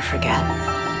we'd rather forget.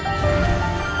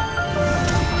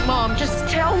 Mom, just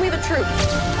tell me the truth.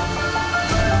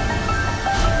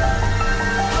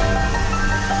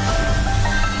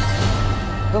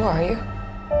 Who are you?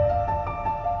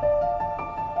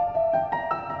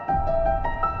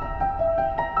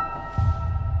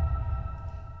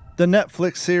 The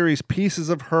Netflix series Pieces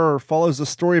of Her follows the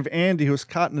story of Andy, who was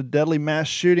caught in a deadly mass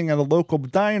shooting at a local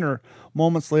diner.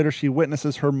 Moments later, she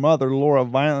witnesses her mother, Laura,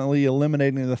 violently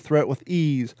eliminating the threat with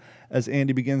ease. As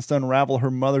Andy begins to unravel her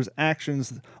mother's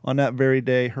actions on that very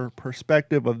day, her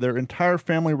perspective of their entire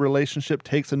family relationship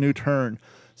takes a new turn.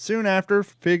 Soon after,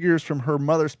 figures from her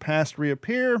mother's past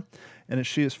reappear, and as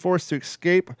she is forced to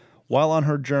escape, while on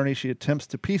her journey, she attempts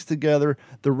to piece together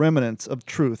the remnants of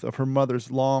truth of her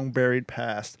mother's long-buried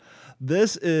past.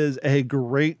 This is a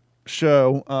great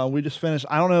show. We just finished.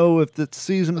 I don't know if the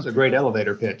season... That was a great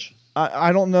elevator pitch.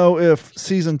 I don't know if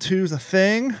season 2 is a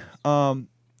thing.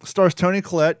 Stars Toni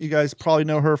Collette. You guys probably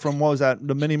know her from, what was that?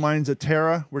 The Many Minds of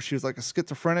Tara, where she was like a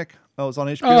schizophrenic. That was on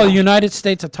HBO. Oh, United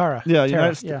States of Tara. Yeah, Tara,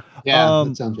 United States. Yeah. Yeah,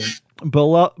 that sounds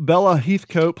right. Bella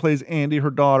Heathcote plays Andy, her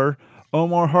daughter.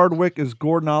 Omar Hardwick is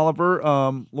Gordon Oliver,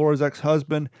 Laura's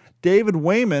ex-husband. David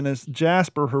Wayman is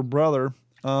Jasper, her brother.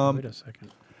 Wait a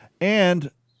second. And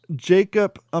Joe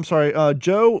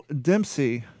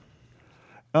Dempsey.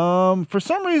 For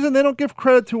some reason, they don't give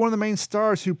credit to one of the main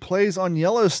stars who plays on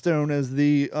Yellowstone as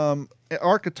the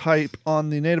archetype on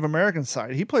the Native American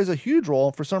side. He plays a huge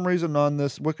role. For some reason, on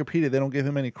this Wikipedia, they don't give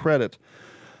him any credit.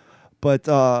 But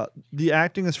the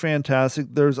acting is fantastic.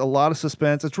 There's a lot of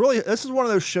suspense. This is one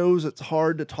of those shows that's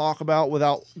hard to talk about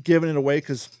without giving it away,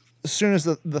 because as soon as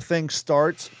the thing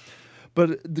starts.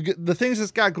 But the things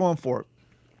it's got going for it.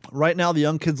 Right now, the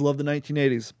young kids love the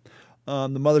 1980s. The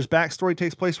mother's backstory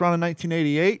takes place around in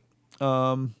 1988.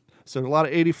 So there's a lot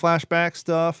of 80 flashback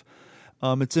stuff.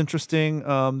 It's interesting.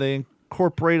 They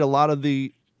incorporate a lot of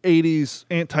the 80s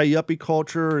anti-yuppie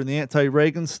culture and the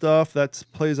anti-Reagan stuff. That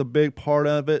plays a big part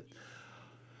of it.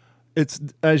 It's,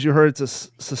 as you heard, it's a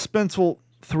suspenseful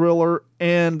thriller,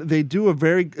 and they do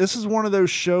this is one of those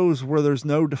shows where there's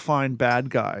no defined bad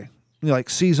guy. You know, like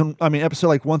episode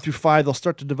like 1 through 5, they'll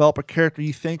start to develop a character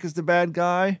you think is the bad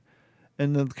guy,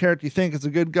 and the character you think is a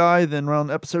good guy. Then around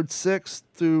episode 6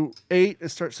 through 8, it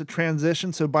starts to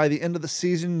transition. So by the end of the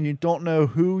season, you don't know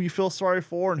who you feel sorry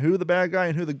for and who the bad guy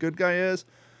and who the good guy is.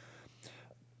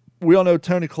 We all know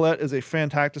Toni Collette is a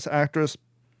fantastic actress.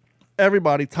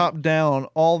 Everybody, top down,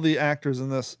 all the actors in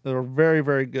this are very,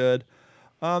 very good.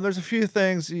 There's a few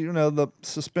things, the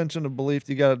suspension of belief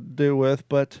you got to do with,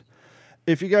 but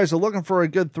If you guys are looking for a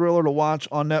good thriller to watch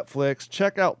on Netflix,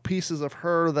 check out Pieces of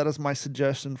Her. That is my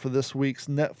suggestion for this week's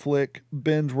Netflix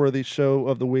binge-worthy show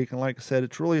of the week. And like I said,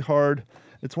 it's really hard.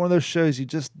 It's one of those shows you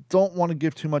just don't want to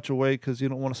give too much away because you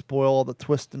don't want to spoil all the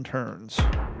twists and turns.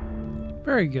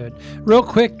 Very good. Real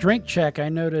quick drink check. I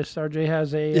noticed RJ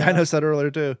has a... Yeah, I noticed that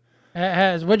earlier too.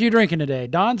 What are you drinking today?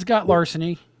 Don's got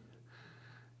Larceny.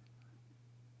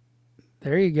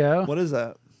 There you go. What is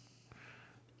that?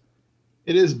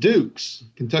 It is Duke's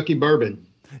Kentucky bourbon.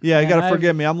 Yeah, you got to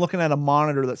forgive me. I'm looking at a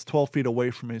monitor that's 12 feet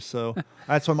away from me, so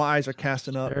that's why my eyes are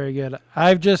casting up. Very good.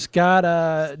 I've just got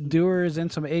Dewar's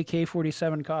and some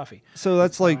AK-47 coffee. So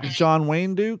that's like John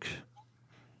Wayne Duke?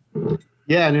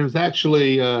 Yeah, and it was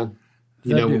actually,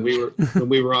 when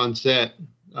we were on set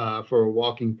for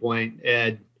Walking Point,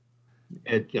 Ed,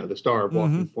 the star of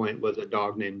Walking Point was a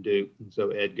dog named Duke, and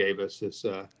so Ed gave us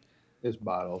this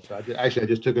bottle. So I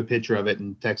just took a picture of it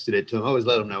and texted it to him. I always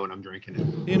let him know when I'm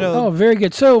drinking it. Oh, very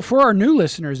good. So for our new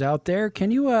listeners out there, can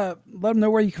you let them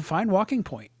know where you can find Walking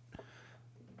Point?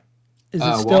 Is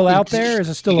it still out there? Is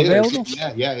it still available?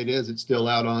 Yeah, it is. It's still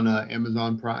out on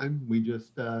Amazon Prime. We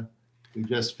just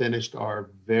finished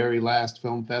our very last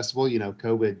film festival.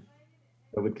 COVID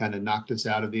kind of knocked us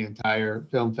out of the entire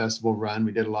film festival run.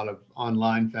 We did a lot of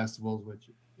online festivals, which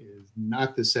is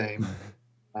not the same.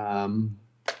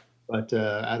 But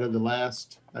out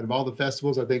of all the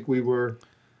festivals, I think we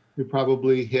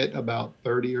probably hit about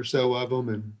 30 or so of them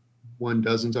and won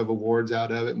dozens of awards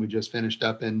out of it. And we just finished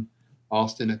up in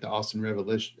Austin at the Austin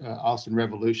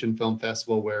Revolution Film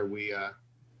Festival, where we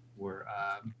were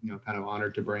kind of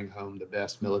honored to bring home the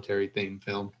best military themed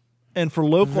film. And for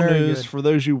local news, for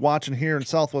those you watching here in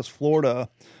Southwest Florida,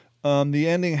 the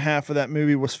ending half of that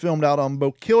movie was filmed out on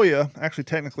Bokeelia, actually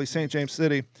technically St. James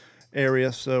City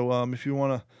area. So if you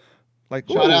want to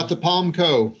shout out to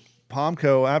Palmco,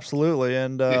 absolutely.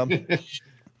 And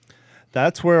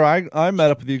that's where I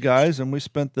met up with you guys, and we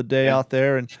spent the day out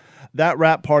there. And that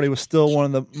wrap party was still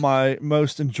one of my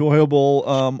most enjoyable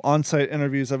on-site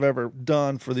interviews I've ever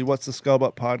done for the What's the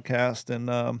Scuttlebutt podcast. And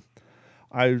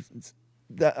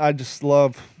I just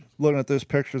love looking at those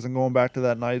pictures and going back to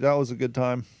that night. That was a good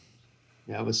time.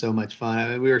 Yeah, it was so much fun. I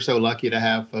mean, we were so lucky to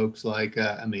have folks like,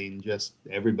 just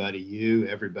everybody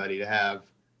to have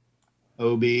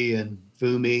Obi and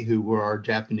Fumi, who were our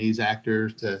Japanese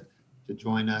actors, to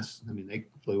join us. I mean, they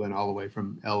flew in all the way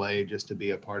from LA just to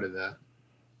be a part of it.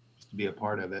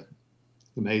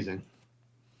 It's amazing.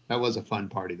 That was a fun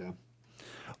party, though.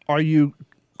 Are you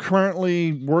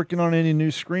currently working on any new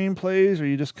screenplays, or are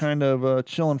you just kind of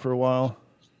chilling for a while?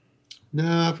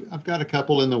 No, I've got a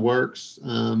couple in the works.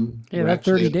 That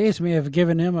 30 days may have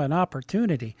given him an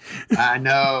opportunity. I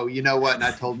know. You know what? And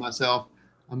I told myself,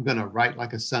 I'm going to write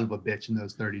like a son of a bitch in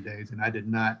those 30 days. And I did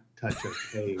not touch a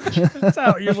page. That's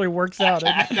how it usually works out.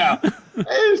 I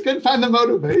just couldn't find the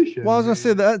motivation. Well, I was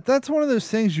going to say that's one of those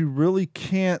things you really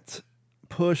can't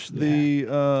push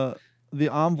the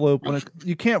envelope when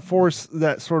you can't force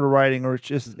that sort of writing, or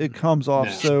it comes off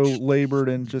so labored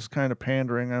and just kind of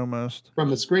pandering almost.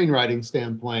 From a screenwriting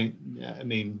standpoint, I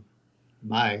mean,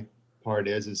 my part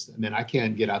is I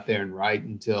can't get out there and write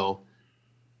until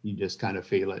you just kind of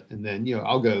feel it. And then,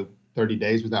 I'll go 30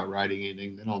 days without writing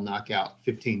anything. Then I'll knock out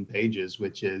 15 pages,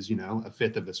 which is, a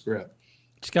fifth of a script.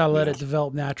 Just got to let it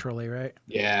develop naturally, right?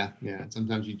 Yeah.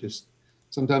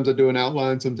 Sometimes I do an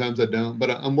outline, sometimes I don't. But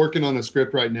I'm working on a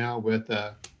script right now with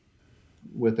a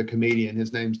comedian.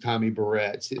 His name's Tommy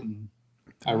Barrett. And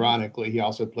ironically, he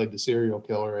also played the serial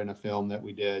killer in a film that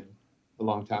we did a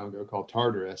long time ago called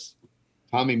Tartarus.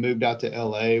 Tommy moved out to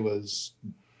LA, was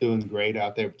doing great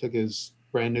out there, took his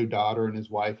brand new daughter and his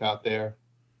wife out there,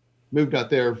 moved out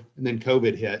there, and then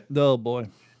COVID hit. Oh boy.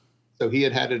 So he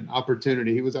had an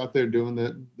opportunity. He was out there doing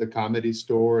the Comedy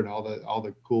Store and all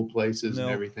the cool places and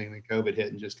everything. Then COVID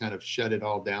hit and just kind of shut it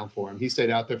all down for him. He stayed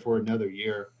out there for another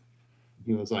year.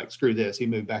 He was like, screw this. He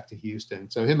moved back to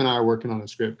Houston. So him and I are working on a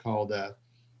script called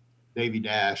Davy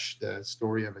Dash, the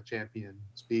story of a champion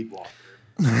speed walker.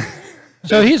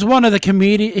 So he's one of the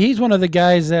He's one of the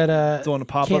guys that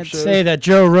can't say that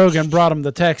Joe Rogan brought him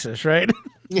to Texas, right?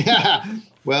 Yeah.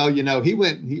 Well,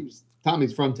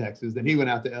 Tommy's from Texas. Then he went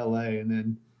out to LA, and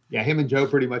then him and Joe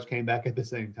pretty much came back at the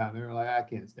same time. They were like, I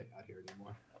can't stay out here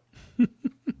anymore.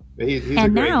 But he's and a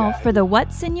great now guy. For the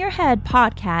What's in Your Head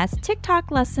podcast TikTok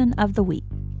lesson of the week.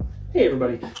 Hey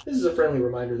everybody, this is a friendly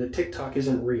reminder that TikTok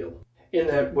isn't real. In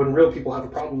that when real people have a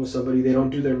problem with somebody, they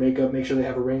don't do their makeup, make sure they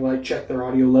have a ring light, check their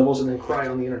audio levels, and then cry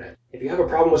on the internet. If you have a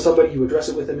problem with somebody, you address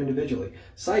it with them individually.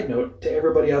 Side note, to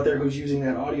everybody out there who's using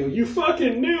that audio, you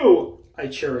fucking knew! I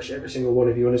cherish every single one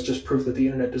of you, and it's just proof that the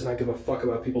internet does not give a fuck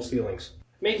about people's feelings.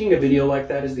 Making a video like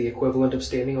that is the equivalent of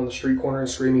standing on the street corner and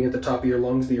screaming at the top of your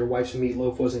lungs that your wife's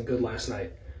meatloaf wasn't good last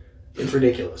night. It's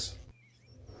ridiculous.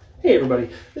 Hey everybody,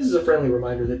 this is a friendly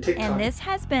reminder that TikTok... And this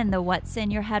has been the What's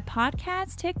in Your Head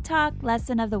podcast TikTok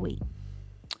lesson of the week.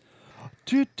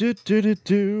 I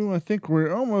think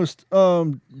we're almost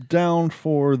down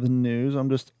for the news. I'm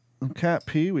just Cat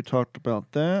P. We talked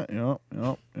about that.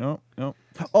 Yep.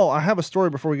 Oh, I have a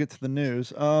story before we get to the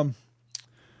news.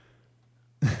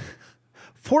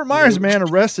 Fort Myers man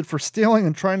arrested for stealing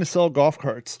and trying to sell golf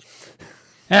carts.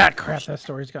 Ah, crap, that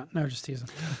story's got... No, just teasing.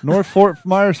 North Fort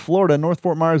Myers, Florida. North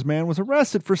Fort Myers man was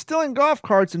arrested for stealing golf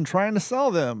carts and trying to sell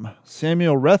them.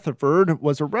 Samuel Rutherford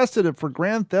was arrested for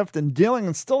grand theft and dealing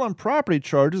in stolen property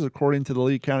charges, according to the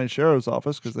Lee County Sheriff's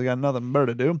Office, because they got nothing better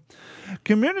to do.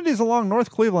 Communities along North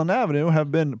Cleveland Avenue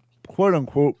have been,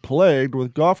 quote-unquote, plagued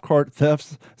with golf cart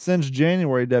thefts since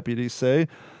January, deputies say.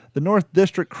 The North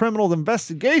District Criminal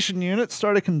Investigation Unit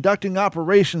started conducting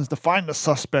operations to find the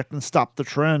suspect and stop the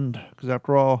trend. Because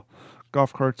after all,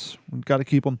 golf carts, we've got to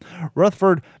keep them.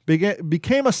 Rutherford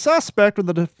became a suspect when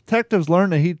the detectives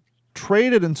learned that he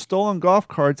traded in stolen golf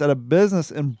carts at a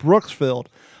business in Brooksfield.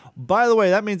 By the way,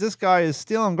 that means this guy is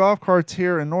stealing golf carts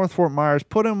here in North Fort Myers,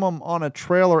 putting them on a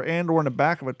trailer and or in the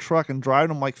back of a truck and driving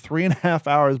them like 3.5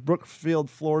 hours. Brooksfield,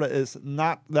 Florida is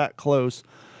not that close.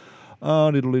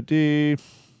 Diddly-dee.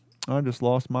 I just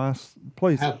lost my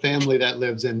place. I have family that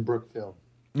lives in Brookfield.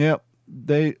 Yep.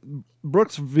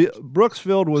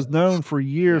 Brooksfield was known for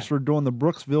years for doing the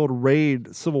Brooksfield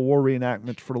Raid Civil War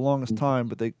reenactment for the longest time,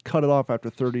 but they cut it off after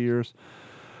 30 years.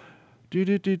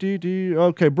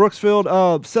 Okay,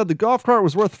 Brooksfield said the golf cart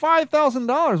was worth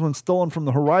 $5,000 when stolen from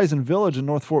the Horizon Village in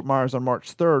North Fort Myers on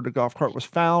March 3rd. The golf cart was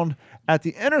found at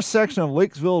the intersection of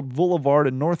Lakesville Boulevard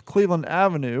and North Cleveland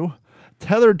Avenue,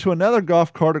 tethered to another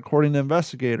golf cart, according to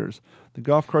investigators. The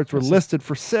golf carts were listed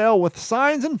for sale with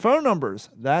signs and phone numbers.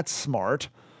 That's smart.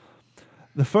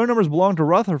 The phone numbers belonged to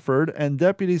Rutherford, and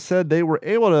deputies said they were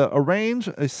able to arrange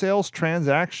a sales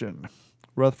transaction.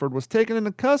 Rutherford was taken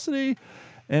into custody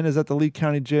and is at the Lee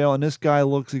County Jail, and this guy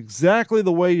looks exactly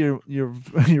the way you're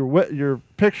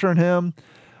picturing him.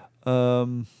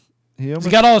 He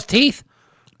got all his teeth?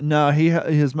 No,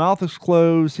 his mouth is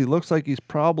closed. He looks like he's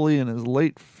probably in his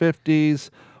late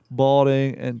 50s,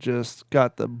 balding, and just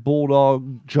got the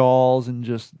bulldog jaws and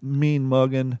just mean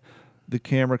mugging the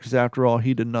camera because, after all,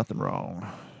 he did nothing wrong.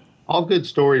 All good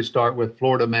stories start with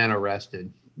Florida man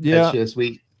arrested. Yeah. That's just,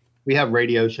 we have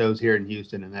radio shows here in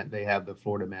Houston, and that they have the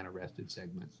Florida man arrested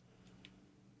segments.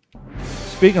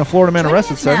 Speaking of Florida man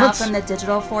arrested segments. Now from the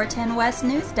Digital 410 West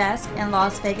News Desk in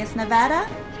Las Vegas, Nevada,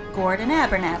 Gordon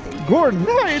Abernathy. Gordon,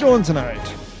 how are you doing tonight?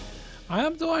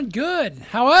 I'm doing good.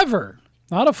 However,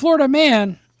 not a Florida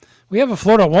man. We have a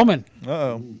Florida woman.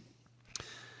 Uh-oh. A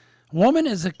woman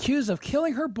is accused of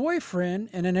killing her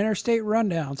boyfriend in an interstate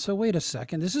rundown. So wait a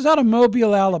second. This is out of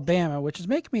Mobile, Alabama, which is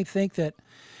making me think that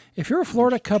if you're a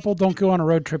Florida couple, don't go on a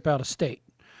road trip out of state.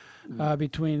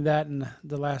 Between that and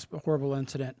the last horrible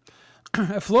incident.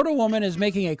 A Florida woman is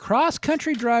making a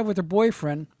cross-country drive with her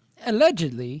boyfriend,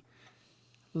 allegedly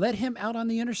let him out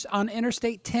on on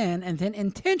Interstate 10 and then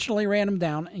intentionally ran him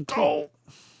down and killed.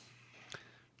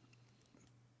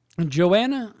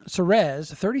 Joanna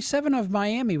Cerez, 37 of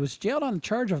Miami, was jailed on a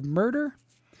charge of murder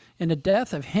in the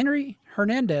death of Henry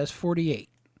Hernandez, 48.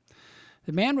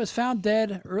 The man was found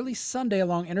dead early Sunday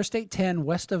along Interstate 10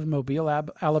 west of Mobile,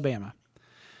 Alabama.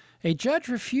 A judge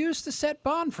refused to set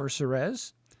bond for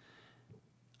Cerez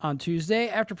on Tuesday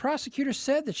after prosecutors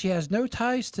said that she has no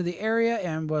ties to the area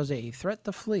and was a threat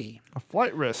to flee. A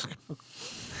flight risk.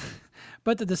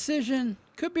 But the decision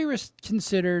could be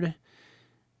considered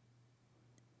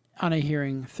on a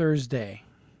hearing Thursday.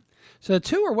 So the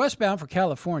two were westbound for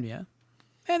California,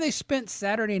 and they spent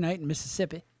Saturday night in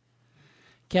Mississippi.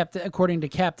 According to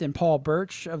Captain Paul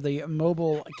Birch of the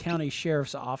Mobile County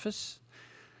Sheriff's Office.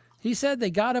 He said they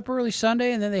got up early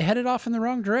Sunday and then they headed off in the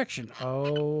wrong direction.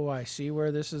 Oh, I see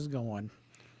where this is going.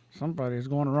 Somebody's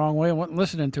going the wrong way and wasn't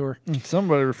listening to her.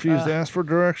 Somebody refused to ask for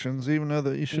directions, even though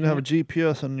that you should have a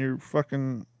GPS on your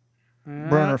fucking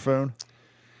burner phone.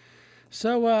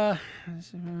 So,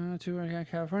 to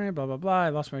California, blah, blah, blah. I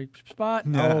lost my spot.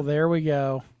 Yeah. Oh, there we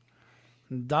go.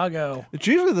 Doggo. It's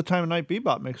usually the time of night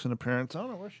Bebop makes an appearance. I don't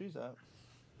know where she's at.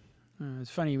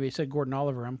 It's funny, we said Gordon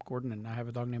Oliver. I'm Gordon, and I have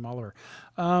a dog named Oliver.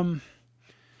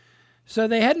 So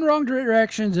they head in wrong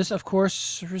directions. This, of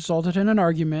course, resulted in an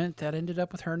argument that ended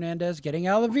up with Hernandez getting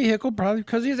out of the vehicle, probably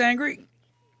because he's angry,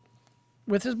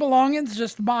 with his belongings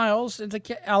just miles into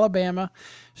Alabama.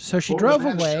 So she drove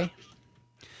away.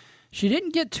 She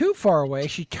didn't get too far away.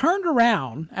 She turned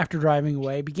around after driving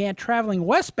away, began traveling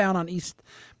westbound in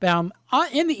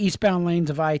the eastbound lanes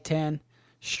of I-10,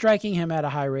 striking him at a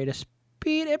high rate of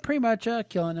speed and pretty much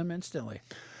killing him instantly.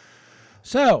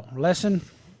 So, lesson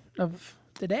of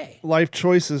the day. Life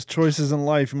choices in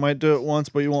life. You might do it once,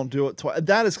 but you won't do it twice.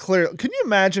 That is clear. Can you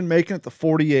imagine making it to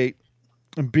 48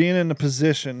 and being in a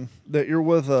position that you're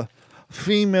with a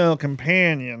female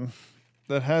companion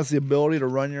that has the ability to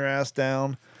run your ass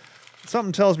down?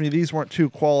 Something tells me these weren't two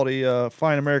quality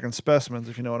fine American specimens,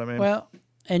 if you know what I mean. Well,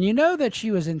 and you know that she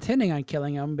was intending on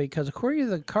killing him because according to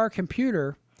the car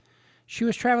computer, she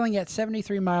was traveling at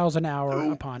 73 miles an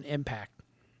hour upon impact.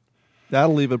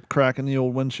 That'll leave a crack in the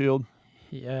old windshield.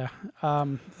 Yeah,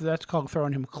 that's called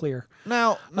throwing him clear.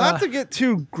 Now, not to get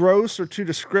too gross or too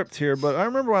descriptive here, but I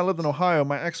remember when I lived in Ohio,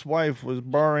 my ex-wife was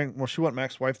borrowing, well, she wasn't my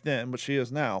ex-wife then, but she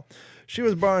is now. She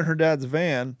was borrowing her dad's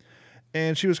van,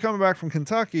 and she was coming back from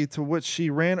Kentucky, to which she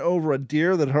ran over a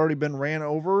deer that had already been ran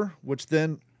over, which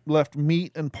then left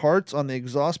meat and parts on the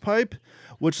exhaust pipe,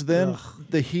 which then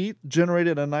the heat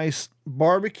generated a nice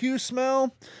barbecue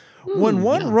smell. When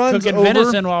one runs cooking over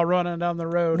venison while running down the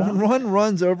road. When one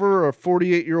runs over a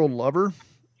 48-year-old lover,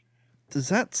 does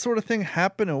that sort of thing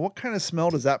happen, and what kind of smell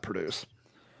does that produce?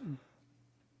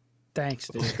 Thanks,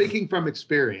 dude. Speaking from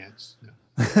experience.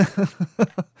 I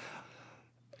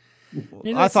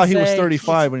thought he was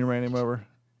 35 when you ran him over.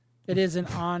 It is an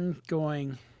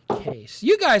ongoing case.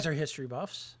 You guys are history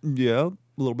buffs. Yeah, a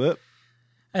little bit.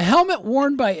 A helmet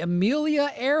worn by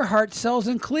Amelia Earhart sells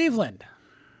in Cleveland.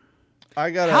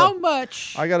 How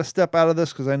much? I got to step out of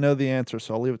this because I know the answer,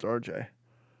 so I'll leave it to RJ.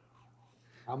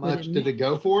 How much did it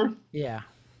go for? Yeah.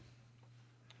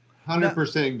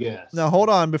 100% guess. Now, hold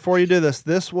on. Before you do this,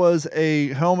 this was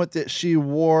a helmet that she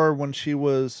wore when she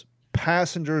was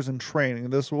passengers in training.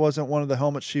 This wasn't one of the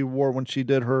helmets she wore when she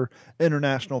did her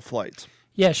international flights.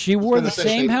 Yeah, she wore the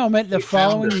same helmet the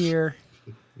following year.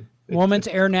 Women's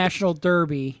Air National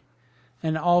Derby,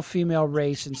 an all-female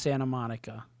race in Santa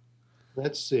Monica.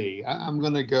 Let's see. I'm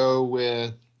going to go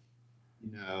with,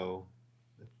 the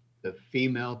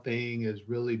female thing is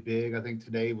really big. I think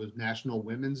today was National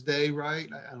Women's Day, right?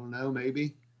 I don't know,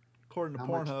 maybe. According to How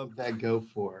much Pornhub. would that go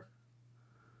for?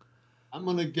 I'm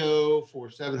going to go for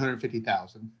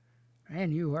 $750,000.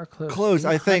 Man, you are close. Close,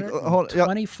 I think. Hold, yeah.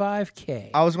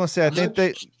 $25K. I was going to say, I think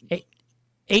they...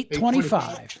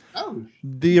 $825. Oh.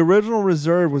 The original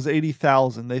reserve was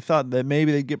 $80,000. They thought that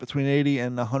maybe they'd get between $80,000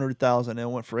 and $100,000, and it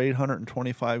went for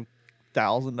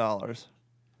 $825,000.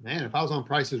 Man, if I was on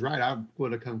Price is Right, I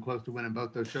would have come close to winning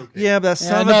both those showcases. Yeah, but that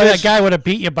son of a bitch. That bitch. guy would have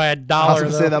beat you by $1. I was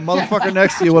going to say that motherfucker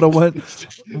next to you would have went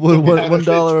 $1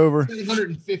 over.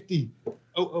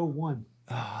 750,001.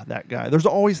 Ah, that guy. There's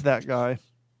always that guy.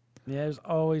 Yeah, there's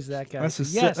always that guy. That's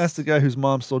Yes. the guy whose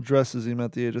mom still dresses him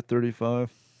at the age of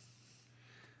 35.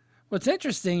 What's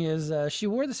interesting is she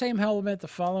wore the same helmet the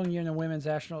following year in the Women's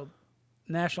National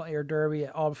Air Derby,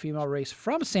 an all-female race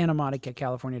from Santa Monica,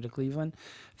 California to Cleveland.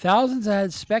 Thousands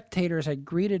of spectators had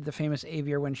greeted the famous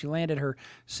aviator when she landed her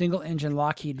single-engine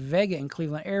Lockheed Vega in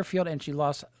Cleveland Airfield, and she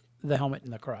lost the helmet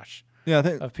in the crush. Yeah, I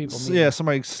think of people. Yeah,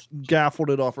 somebody gaffled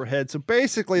it off her head. So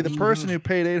basically, the person who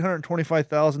paid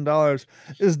 $825,000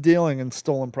 is dealing in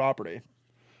stolen property.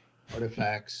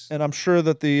 Artifacts. And I'm sure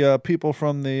that the people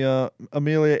from the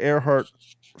Amelia Earhart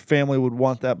family would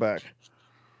want that back.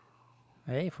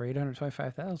 Hey, for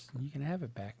 $825,000, you can have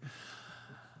it back.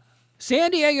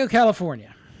 San Diego,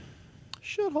 California.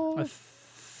 Shithole.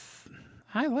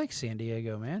 I like San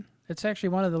Diego, man. It's actually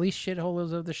one of the least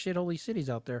shitholes of the shitholy cities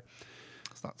out there.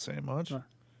 It's not saying much.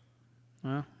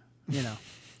 Well,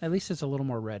 at least it's a little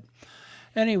more red.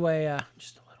 Anyway,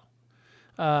 just a little.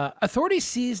 Authorities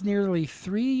seized nearly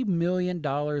 $3 million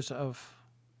worth of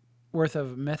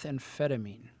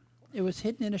methamphetamine. It was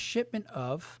hidden in a shipment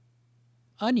of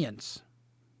onions.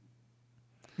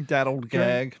 That old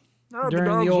gag.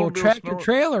 During the old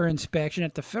tractor-trailer inspection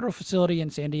at the federal facility in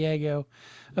San Diego,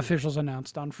 officials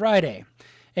announced on Friday.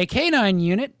 A K-9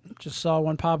 unit, just saw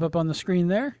one pop up on the screen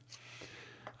there,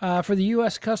 for the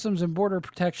U.S. Customs and Border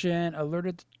Protection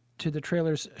alerted to the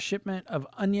trailer's shipment of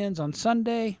onions on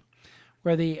Sunday,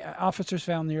 where the officers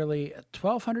found nearly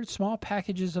 1,200 small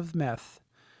packages of meth,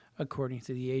 according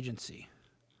to the agency.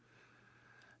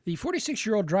 The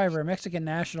 46-year-old driver, a Mexican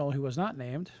national who was not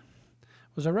named,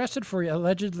 was arrested for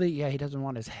allegedly, he doesn't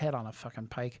want his head on a fucking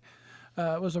pike,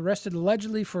 was arrested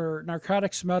allegedly for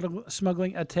narcotic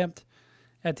smuggling attempt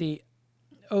at the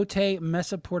Otay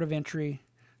Mesa Port of Entry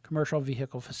commercial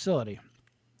vehicle facility.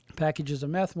 Packages of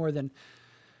meth, more than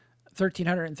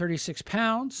 1,336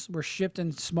 pounds, were shipped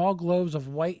in small globes of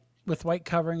white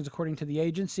coverings, according to the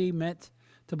agency, meant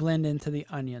to blend into the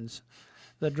onions.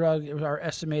 The drugs are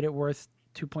estimated worth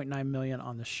 $2.9 million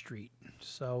on the street.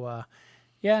 So,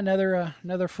 yeah,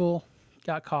 another fool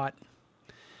got caught.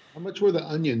 How much were the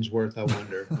onions worth, I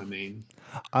wonder? I mean,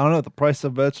 I don't know the price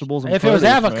of vegetables. And if it was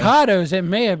produce, avocados, it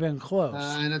may have been close.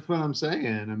 and that's what I'm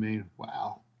saying. I mean,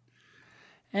 wow.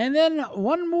 And then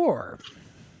one more.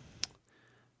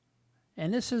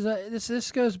 And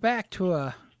this goes back to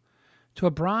a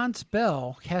bronze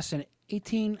bell cast in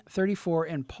 1834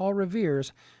 in Paul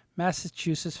Revere's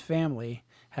Massachusetts family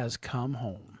has come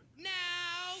home. Now,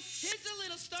 here's a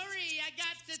little story I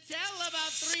got to tell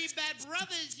about three bad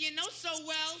brothers you know so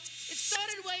well. It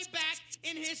started way back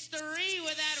in history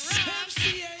with that Rob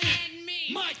and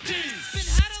me. My team. Been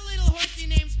had a little horsey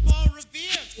named Paul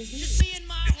Revere. Just me and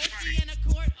my horsey in a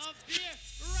quart of beer.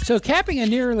 So, capping a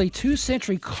nearly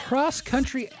 2-century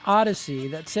cross-country odyssey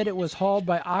that said it was hauled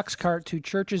by ox cart to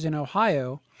churches in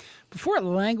Ohio before it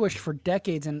languished for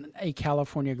decades in a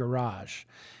California garage.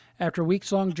 After a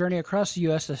weeks-long journey across the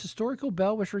U.S., the historical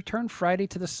bell was returned Friday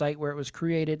to the site where it was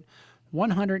created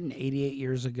 188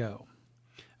 years ago.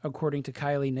 According to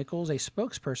Kylie Nichols, a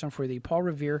spokesperson for the Paul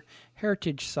Revere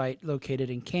Heritage Site located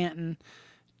in Canton,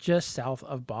 just south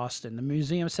of Boston. The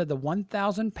museum said the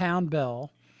 1,000-pound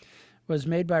bell was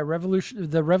made by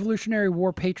the Revolutionary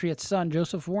War patriot's son,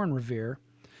 Joseph Warren Revere,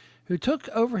 who took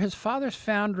over his father's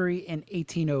foundry in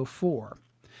 1804.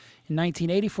 In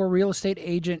 1984, real estate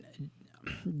agent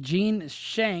Gene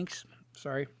Shanks,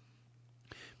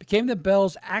 became the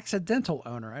bell's accidental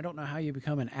owner. I don't know how you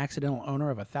become an accidental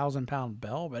owner of a 1,000-pound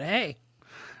bell, but hey,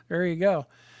 there you go.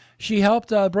 She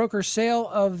helped broker sale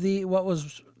of what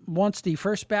was once the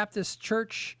First Baptist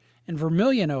Church in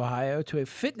Vermilion, Ohio, to a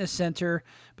fitness center,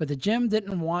 but the gym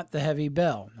didn't want the heavy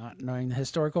bell, not knowing the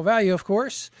historical value, of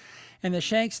course, and the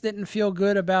Shanks didn't feel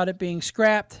good about it being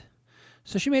scrapped.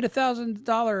 So she made a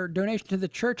 $1,000 donation to the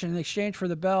church in exchange for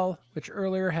the bell, which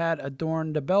earlier had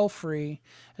adorned the belfry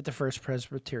at the First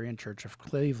Presbyterian Church of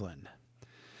Cleveland.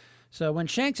 So when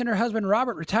Shanks and her husband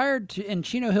Robert retired in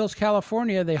Chino Hills,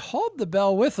 California, they hauled the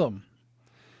bell with them.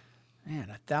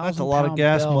 Man, That's a lot of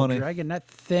gas money. Dragging that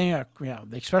thing,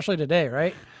 especially today,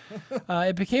 right?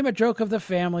 It became a joke of the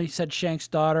family, said Shanks'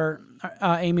 daughter,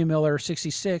 Amy Miller,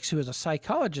 66, who is a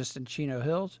psychologist in Chino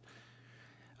Hills.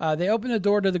 They opened the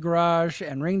door to the garage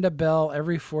and ring the bell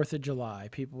every 4th of July.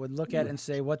 People would look at it and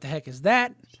say, "What the heck is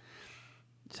that?"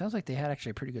 It sounds like they had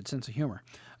actually a pretty good sense of humor.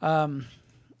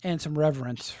 And some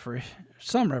reverence for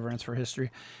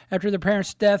history. After their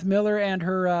parents' death, Miller and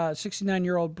her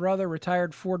 69-year-old brother,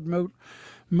 retired Ford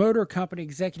Motor Company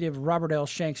executive Robert L.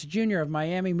 Shanks Jr. of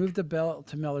Miami, moved the bell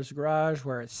to Miller's garage,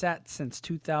 where it sat since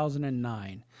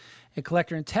 2009. A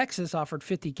collector in Texas offered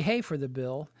 $50K for the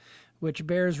bill, which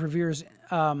bears Revere's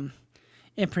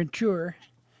imprimatur.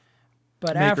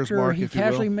 But Maker's after mark, he if you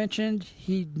casually will. mentioned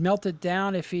he'd melt it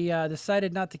down if he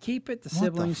decided not to keep it, the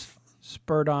siblings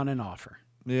spurred on an offer.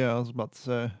 Yeah, I was about to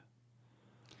say.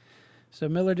 So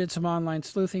Miller did some online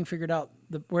sleuthing, figured out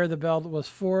where the bell was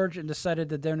forged, and decided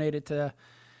to donate it to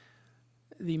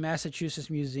the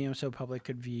Massachusetts Museum so public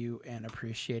could view and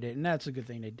appreciate it. And that's a good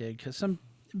thing they did, because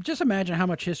just imagine how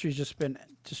much history's just been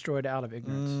destroyed out of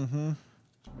ignorance. Mm-hmm.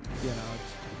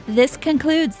 This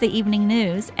concludes the evening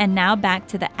news, and now back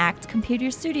to the ACT Computer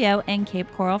Studio in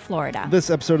Cape Coral, Florida. This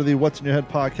episode of the What's in Your Head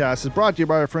podcast is brought to you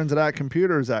by our friends at ACT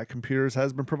Computers. ACT Computers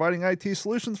has been providing IT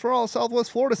solutions for all of Southwest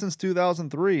Florida since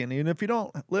 2003. And even if you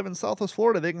don't live in Southwest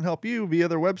Florida, they can help you via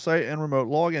their website and remote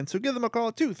login. So give them a call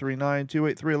at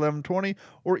 239-283-1120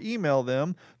 or email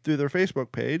them through their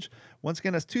Facebook page. Once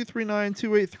again, that's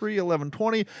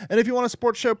 239-283-1120. And if you want to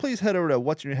support the show, please head over to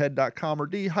what'sinyourhead.com or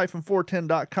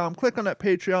d-410.com. Click on that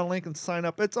Patreon link and sign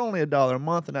up. It's only $1 a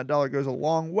month, and that dollar goes a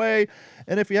long way.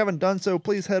 And if you haven't done so,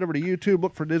 please head over to YouTube,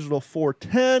 look for Digital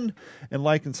 410, and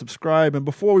like and subscribe. And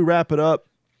before we wrap it up,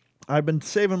 I've been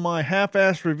saving my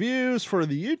half-assed reviews for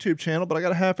the YouTube channel, but I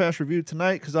got a half-assed review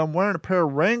tonight because I'm wearing a pair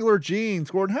of Wrangler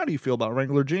jeans. Gordon, how do you feel about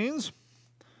Wrangler jeans?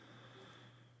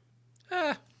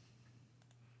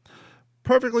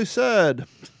 Perfectly said.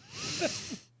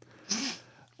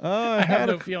 I have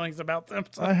no feelings about them.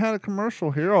 So. I had a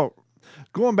commercial here. Oh,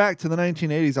 going back to the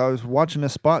 1980s, I was watching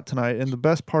this spot tonight, and the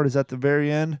best part is at the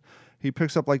very end, he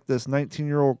picks up like this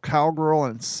 19-year-old cowgirl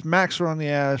and smacks her on the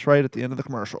ass right at the end of the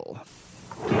commercial.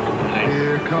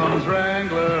 Here comes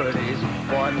Wrangler, and he's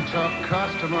one tough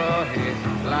customer. He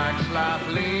likes life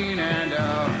lean and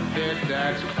a fit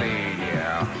that's clean,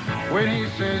 yeah. When he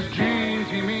says jeans,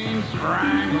 he means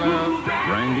Wrangler.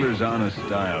 Wrangler's honest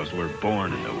styles were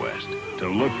born in the West to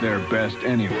look their best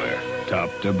anywhere, top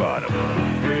to bottom.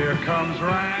 Here comes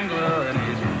Wrangler, and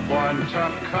he's one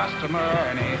tough customer,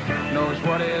 and he knows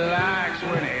what he likes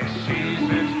when he sees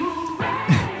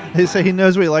it. They say he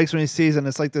knows what he likes when he sees it, and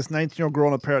it's like this 19-year-old girl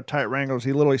in a pair of tight Wranglers.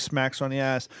 He literally smacks her on the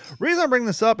ass. Reason I bring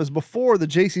this up is before the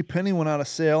JCPenney went out of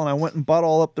sale, and I went and bought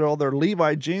all their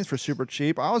Levi jeans for super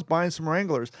cheap, I was buying some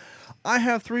Wranglers. I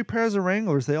have 3 pairs of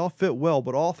Wranglers. They all fit well,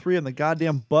 but all 3 of them, the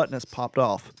goddamn button has popped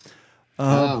off.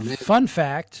 Fun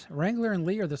fact, Wrangler and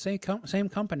Lee are the same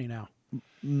company now.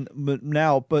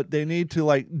 But they need to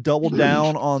like double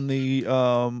down on the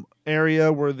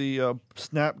area where the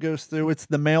snap goes through. It's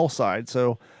the male side,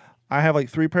 so I have like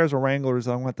 3 pairs of Wranglers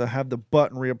I'm going to have the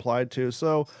button reapplied to.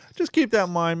 So just keep that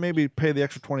in mind. Maybe pay the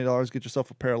extra $20, get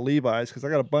yourself a pair of Levi's, because I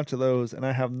got a bunch of those and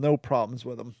I have no problems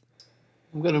with them.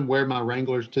 I'm going to wear my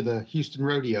Wranglers to the Houston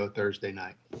Rodeo Thursday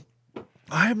night.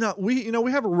 I have not. We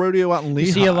have a rodeo out in Lehigh.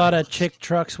 You see a lot of chick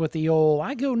trucks with the old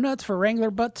 "I go nuts for Wrangler"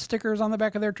 butt stickers on the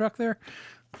back of their truck there.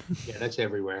 Yeah, that's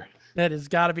everywhere. That has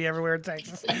got to be everywhere in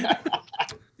Texas.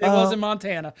 It was in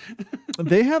Montana.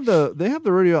 They have the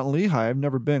rodeo out in Lehigh. I've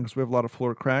never been because we have a lot of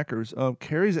Florida crackers.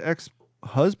 Carrie's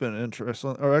ex-husband,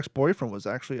 or ex-boyfriend, was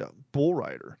actually a bull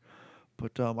rider.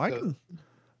 But go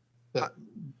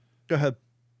ahead.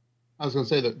 I was going to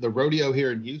say the rodeo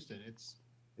here in Houston. It's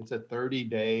a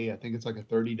 30-day. I think it's like a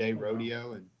 30-day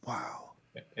rodeo, and wow.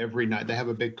 Every night they have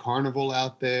a big carnival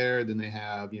out there. Then they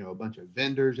have a bunch of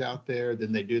vendors out there.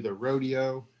 Then they do the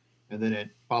rodeo, and then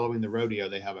following the rodeo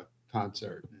they have a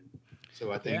concert. And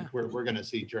so I think we're going to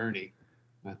see Journey.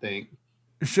 I think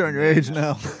you're showing your age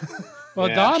now. Well,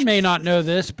 yeah. Don may not know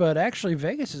this, but actually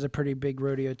Vegas is a pretty big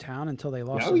rodeo town until they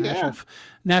lost the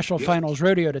national finals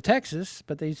rodeo to Texas.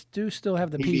 But they do still have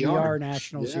the PBR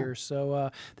nationals here. So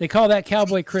they call that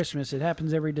Cowboy Christmas. It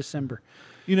happens every December.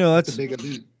 That's a big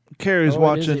event. Carrie's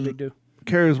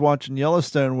watching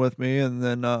Yellowstone with me, and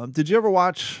then did you ever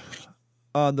watch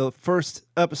the first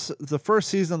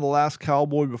season of The Last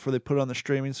Cowboy before they put it on the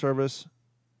streaming service,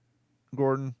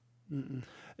 Gordon? Mm-mm.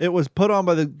 It was put on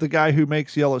by the guy who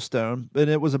makes Yellowstone, and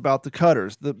it was about the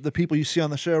cutters, the people you see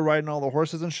on the show riding all the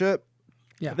horses and shit.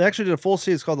 Yeah, they actually did a full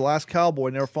season. It's called The Last Cowboy,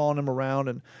 and they were following him around,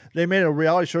 and they made a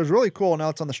reality show. It was really cool. Now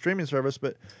it's on the streaming service,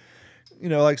 but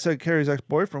like I said, Carrie's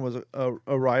ex-boyfriend was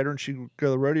a rider, and she'd go to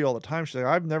the rodeo all the time. She's like,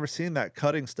 I've never seen that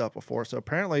cutting stuff before. So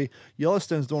apparently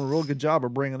Yellowstone's doing a real good job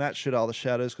of bringing that shit out of the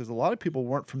shadows, because a lot of people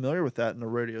weren't familiar with that in the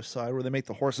rodeo side, where they make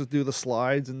the horses do the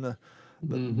slides and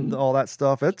all that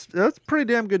stuff. It's a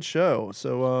pretty damn good show.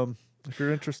 So if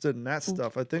you're interested in that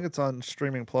stuff, I think it's on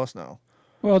Streaming Plus now.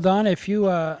 Well, Don, if you,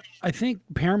 I think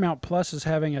Paramount Plus is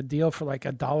having a deal for like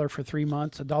 $1 for 3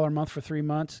 months, $1 a month for 3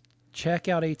 months. Check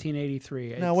out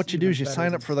 1883. Now, what you do is you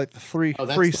sign up for like the free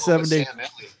 7 day. Sam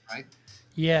Elliott, right?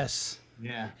 Yes.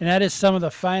 Yeah. And that is some of the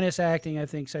finest acting I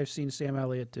think I've seen Sam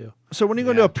Elliott do. So when are you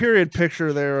going to do a period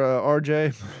picture there,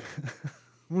 RJ?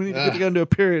 We need to get into a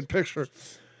period picture.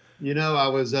 I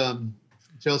was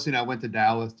Chelsea and I went to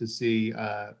Dallas to see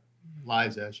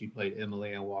Liza. She played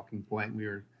Emily on Walking Point. We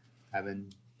were having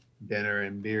dinner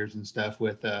and beers and stuff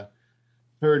with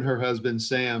her and her husband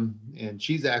Sam, and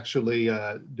she's actually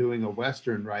doing a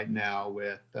Western right now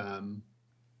with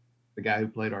the guy who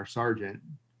played our sergeant,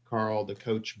 Carl the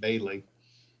Coach Bailey.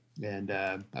 And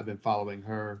I've been following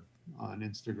her on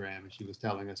Instagram, and she was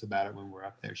telling us about it when we're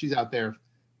up there. She's out there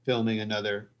filming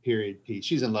another period piece.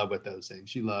 She's in love with those things.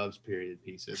 She loves period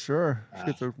pieces. Sure. She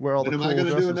gets to wear all the cool am I going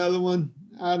to dresses. do another one?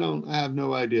 I have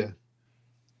no idea.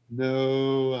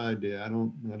 No idea. I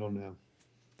don't know.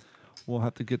 We'll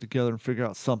have to get together and figure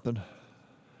out something.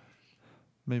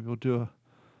 Maybe we'll do a...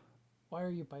 Why are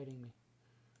you biting me?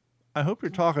 I hope you're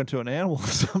talking to an animal of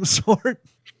some sort.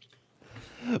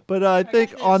 But I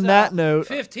think on that note...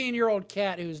 15-year-old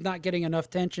cat who's not getting enough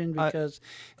attention because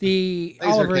the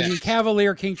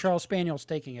Cavalier King Charles Spaniel's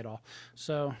taking it all.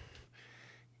 So,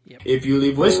 yep. If you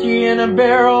leave whiskey in a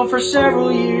barrel for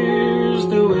several years,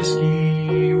 the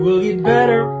whiskey will get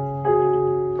better.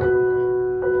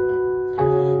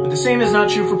 The same is not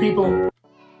true for people.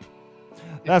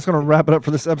 That's going to wrap it up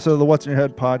for this episode of the What's in Your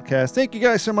Head podcast. Thank you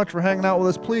guys so much for hanging out with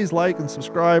us. Please like and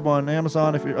subscribe on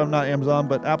Amazon, if you're not Amazon,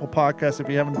 but Apple Podcasts if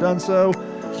you haven't done so.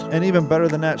 And even better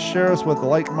than that, share us with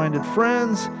like-minded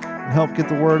friends and help get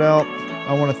the word out.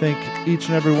 I want to thank each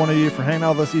and every one of you for hanging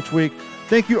out with us each week.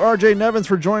 Thank you, RJ Nevins,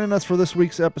 for joining us for this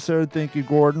week's episode. Thank you,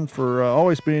 Gordon, for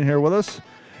always being here with us.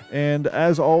 And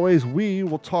as always, we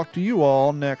will talk to you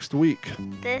all next week.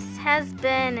 This has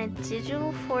been a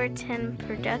Digital 410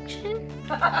 production.